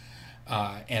name.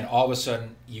 And all of a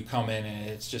sudden, you come in and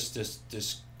it's just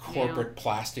this corporate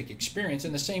plastic experience.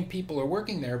 And the same people are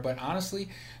working there, but honestly,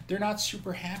 they're not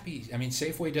super happy. I mean,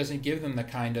 Safeway doesn't give them the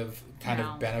kind of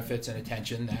benefits and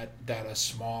attention that a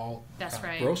small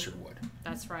grocer would.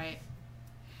 That's right.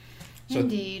 So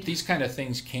Indeed. These kind of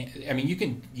things can't. I mean, you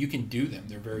can do them.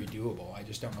 They're very doable. I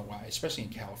just don't know why, especially in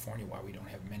California, why we don't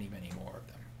have many more of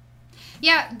them.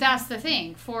 Yeah, that's the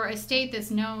thing. For a state that's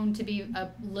known to be a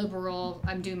liberal,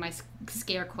 I'm doing my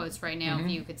scare quotes right now if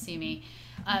you could see me,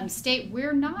 state,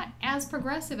 we're not as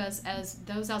progressive as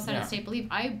those outside of the state believe.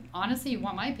 I honestly, you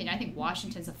want my opinion, I think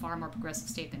Washington's a far more progressive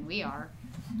state than we are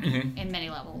in many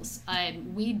levels.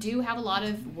 We do have a lot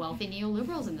of wealthy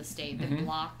neoliberals in the state that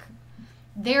block.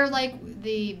 They're like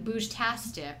the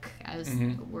bourgeoistic, as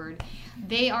the word.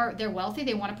 They're wealthy.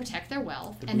 They want to protect their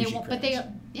wealth, and they want. But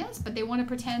they want to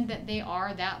pretend that they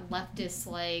are that leftist,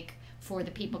 like for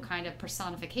the people kind of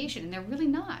personification, and they're really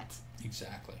not.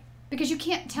 Exactly. Because you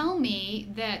can't tell me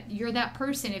that you're that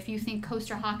person if you think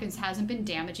Coaster-Hawkins hasn't been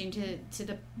damaging to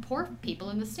the poor people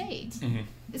in the state.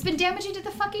 It's been damaging to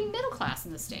the fucking middle class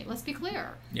in the state. Let's be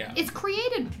clear. Yeah. It's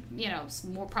created,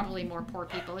 probably more poor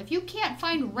people. If you can't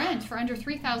find rent for under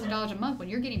 $3,000 a month when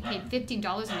you're getting paid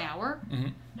 $15 an hour,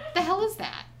 the hell is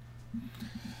that?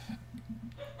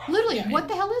 Literally, what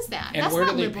the hell is that? That's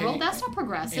not liberal. That's not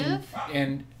progressive.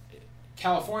 And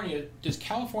California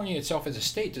itself as a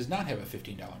state does not have a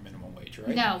 $15 minimum wage. Beach,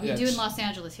 right? No, we do in Los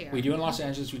Angeles here. We do in Los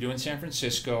Angeles. We do in San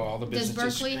Francisco. All the businesses.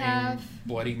 Does Berkeley have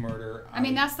bloody murder? I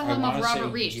mean, that's the home of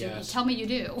Robert Reich. Yes. Tell me you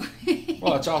do.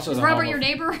 Well, it's also is the Robert home your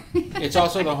neighbor? It's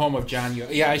also the home of John.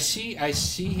 Yeah, I see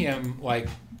him like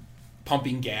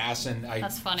pumping gas, and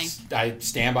that's funny. I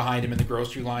stand behind him in the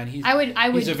grocery line. He's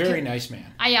a very nice man.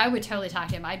 I would totally talk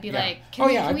to him. I'd be like,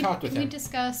 I've talked with him. Can we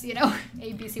discuss,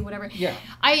 ABC, whatever. Yeah.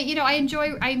 I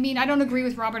enjoy. I mean, I don't agree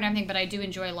with Robert and everything, but I do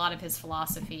enjoy a lot of his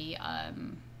philosophy.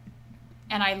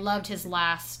 And I loved his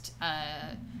last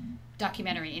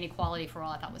documentary, Inequality for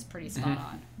All. I thought was pretty spot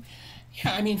on.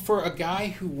 Yeah, I mean, for a guy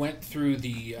who went through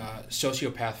the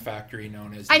sociopath factory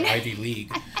known as the Ivy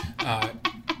League,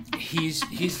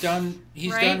 he's done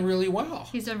really well.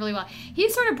 He's done really well.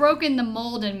 He's sort of broken the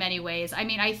mold in many ways. I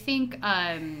mean, I think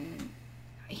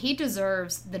he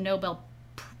deserves the Nobel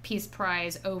Peace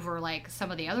Prize over like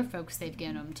some of the other folks they've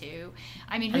given him to.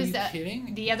 I mean, who's kidding?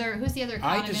 Who's the other economist?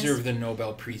 I deserve the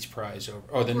Nobel Peace Prize over.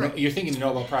 Oh, you're thinking the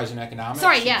Nobel Prize in economics?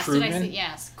 Sorry, yes. Krugman? Did I say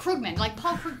yes? Krugman, like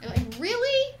Paul Krugman. Like,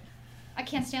 really? I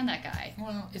can't stand that guy.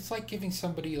 Well, it's like giving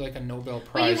somebody like a Nobel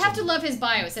Prize. Well, you have to love his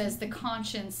bio. It says the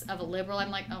conscience of a liberal. I'm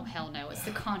like, oh hell no! It's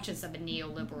the conscience of a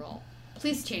neoliberal.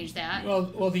 Please change that.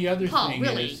 Well, the other Paul, thing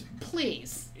really,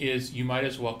 please. Is you might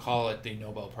as well call it the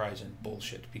Nobel Prize in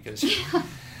bullshit, because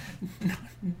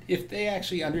if they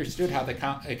actually understood how the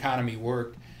economy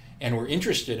worked and were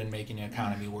interested in making the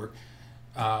economy work,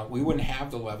 we wouldn't have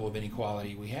the level of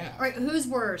inequality we have. All right, who's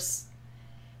worse?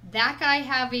 That guy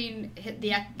having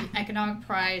the economic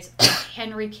prize, or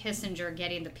Henry Kissinger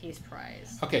getting the Peace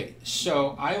Prize? Okay,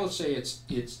 so I will say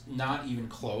it's not even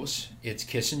close. It's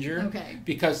Kissinger. Okay.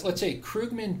 Because let's say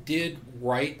Krugman did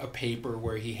write a paper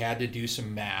where he had to do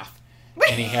some math,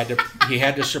 and he had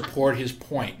to support his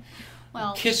point.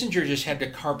 Well, Kissinger just had to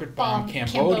carpet bomb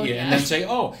Cambodia and then say,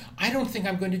 "Oh, I don't think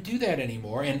I'm going to do that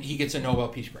anymore," and he gets a Nobel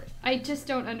Peace Prize. I just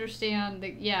don't understand.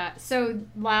 So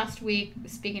last week,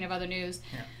 speaking of other news,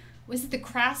 was it the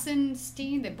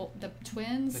Krasenstein, the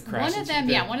twins? One of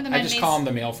them. I just call them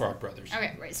the Malefroid brothers.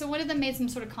 Okay, right. So one of them made some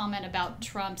sort of comment about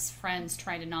Trump's friends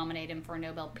trying to nominate him for a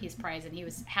Nobel Peace Prize, and he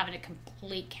was having a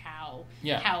complete cow.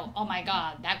 Yeah. Oh my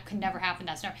God, that could never happen.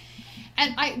 That's never.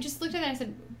 And I just looked at that and I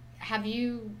said, have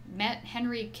you met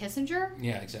Henry Kissinger?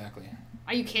 Yeah, exactly.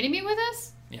 Are you kidding me with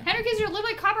this? Yeah. Henry Kissinger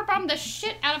literally copper bombed the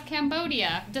shit out of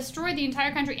Cambodia, destroyed the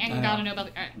entire country, and got a Nobel.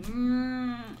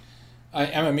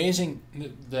 I'm amazing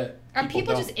that are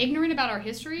people just ignorant about our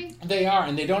history? They are,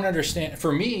 and they don't understand.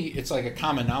 For me, it's like a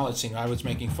common knowledge thing. I was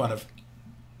making fun of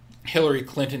Hillary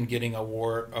Clinton getting an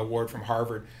award from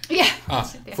Harvard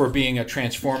for being a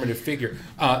transformative figure.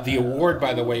 The award,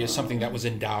 by the way, is something that was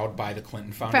endowed by the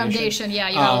Clinton Foundation. Yeah,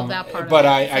 you got all that part but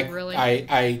of it.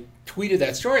 I tweeted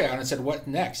that story out and said, what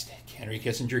next? Henry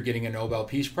Kissinger getting a Nobel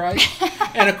Peace Prize?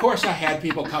 And of course I had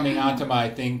people coming onto my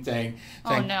thing saying,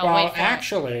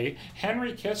 actually,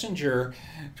 Henry Kissinger,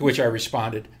 to which I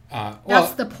responded,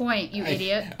 that's the point, you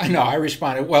idiot. I know, I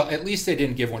responded, well, at least they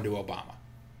didn't give one to Obama.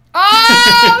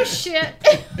 Oh, shit.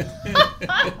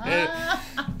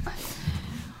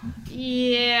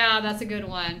 Yeah, that's a good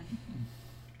one.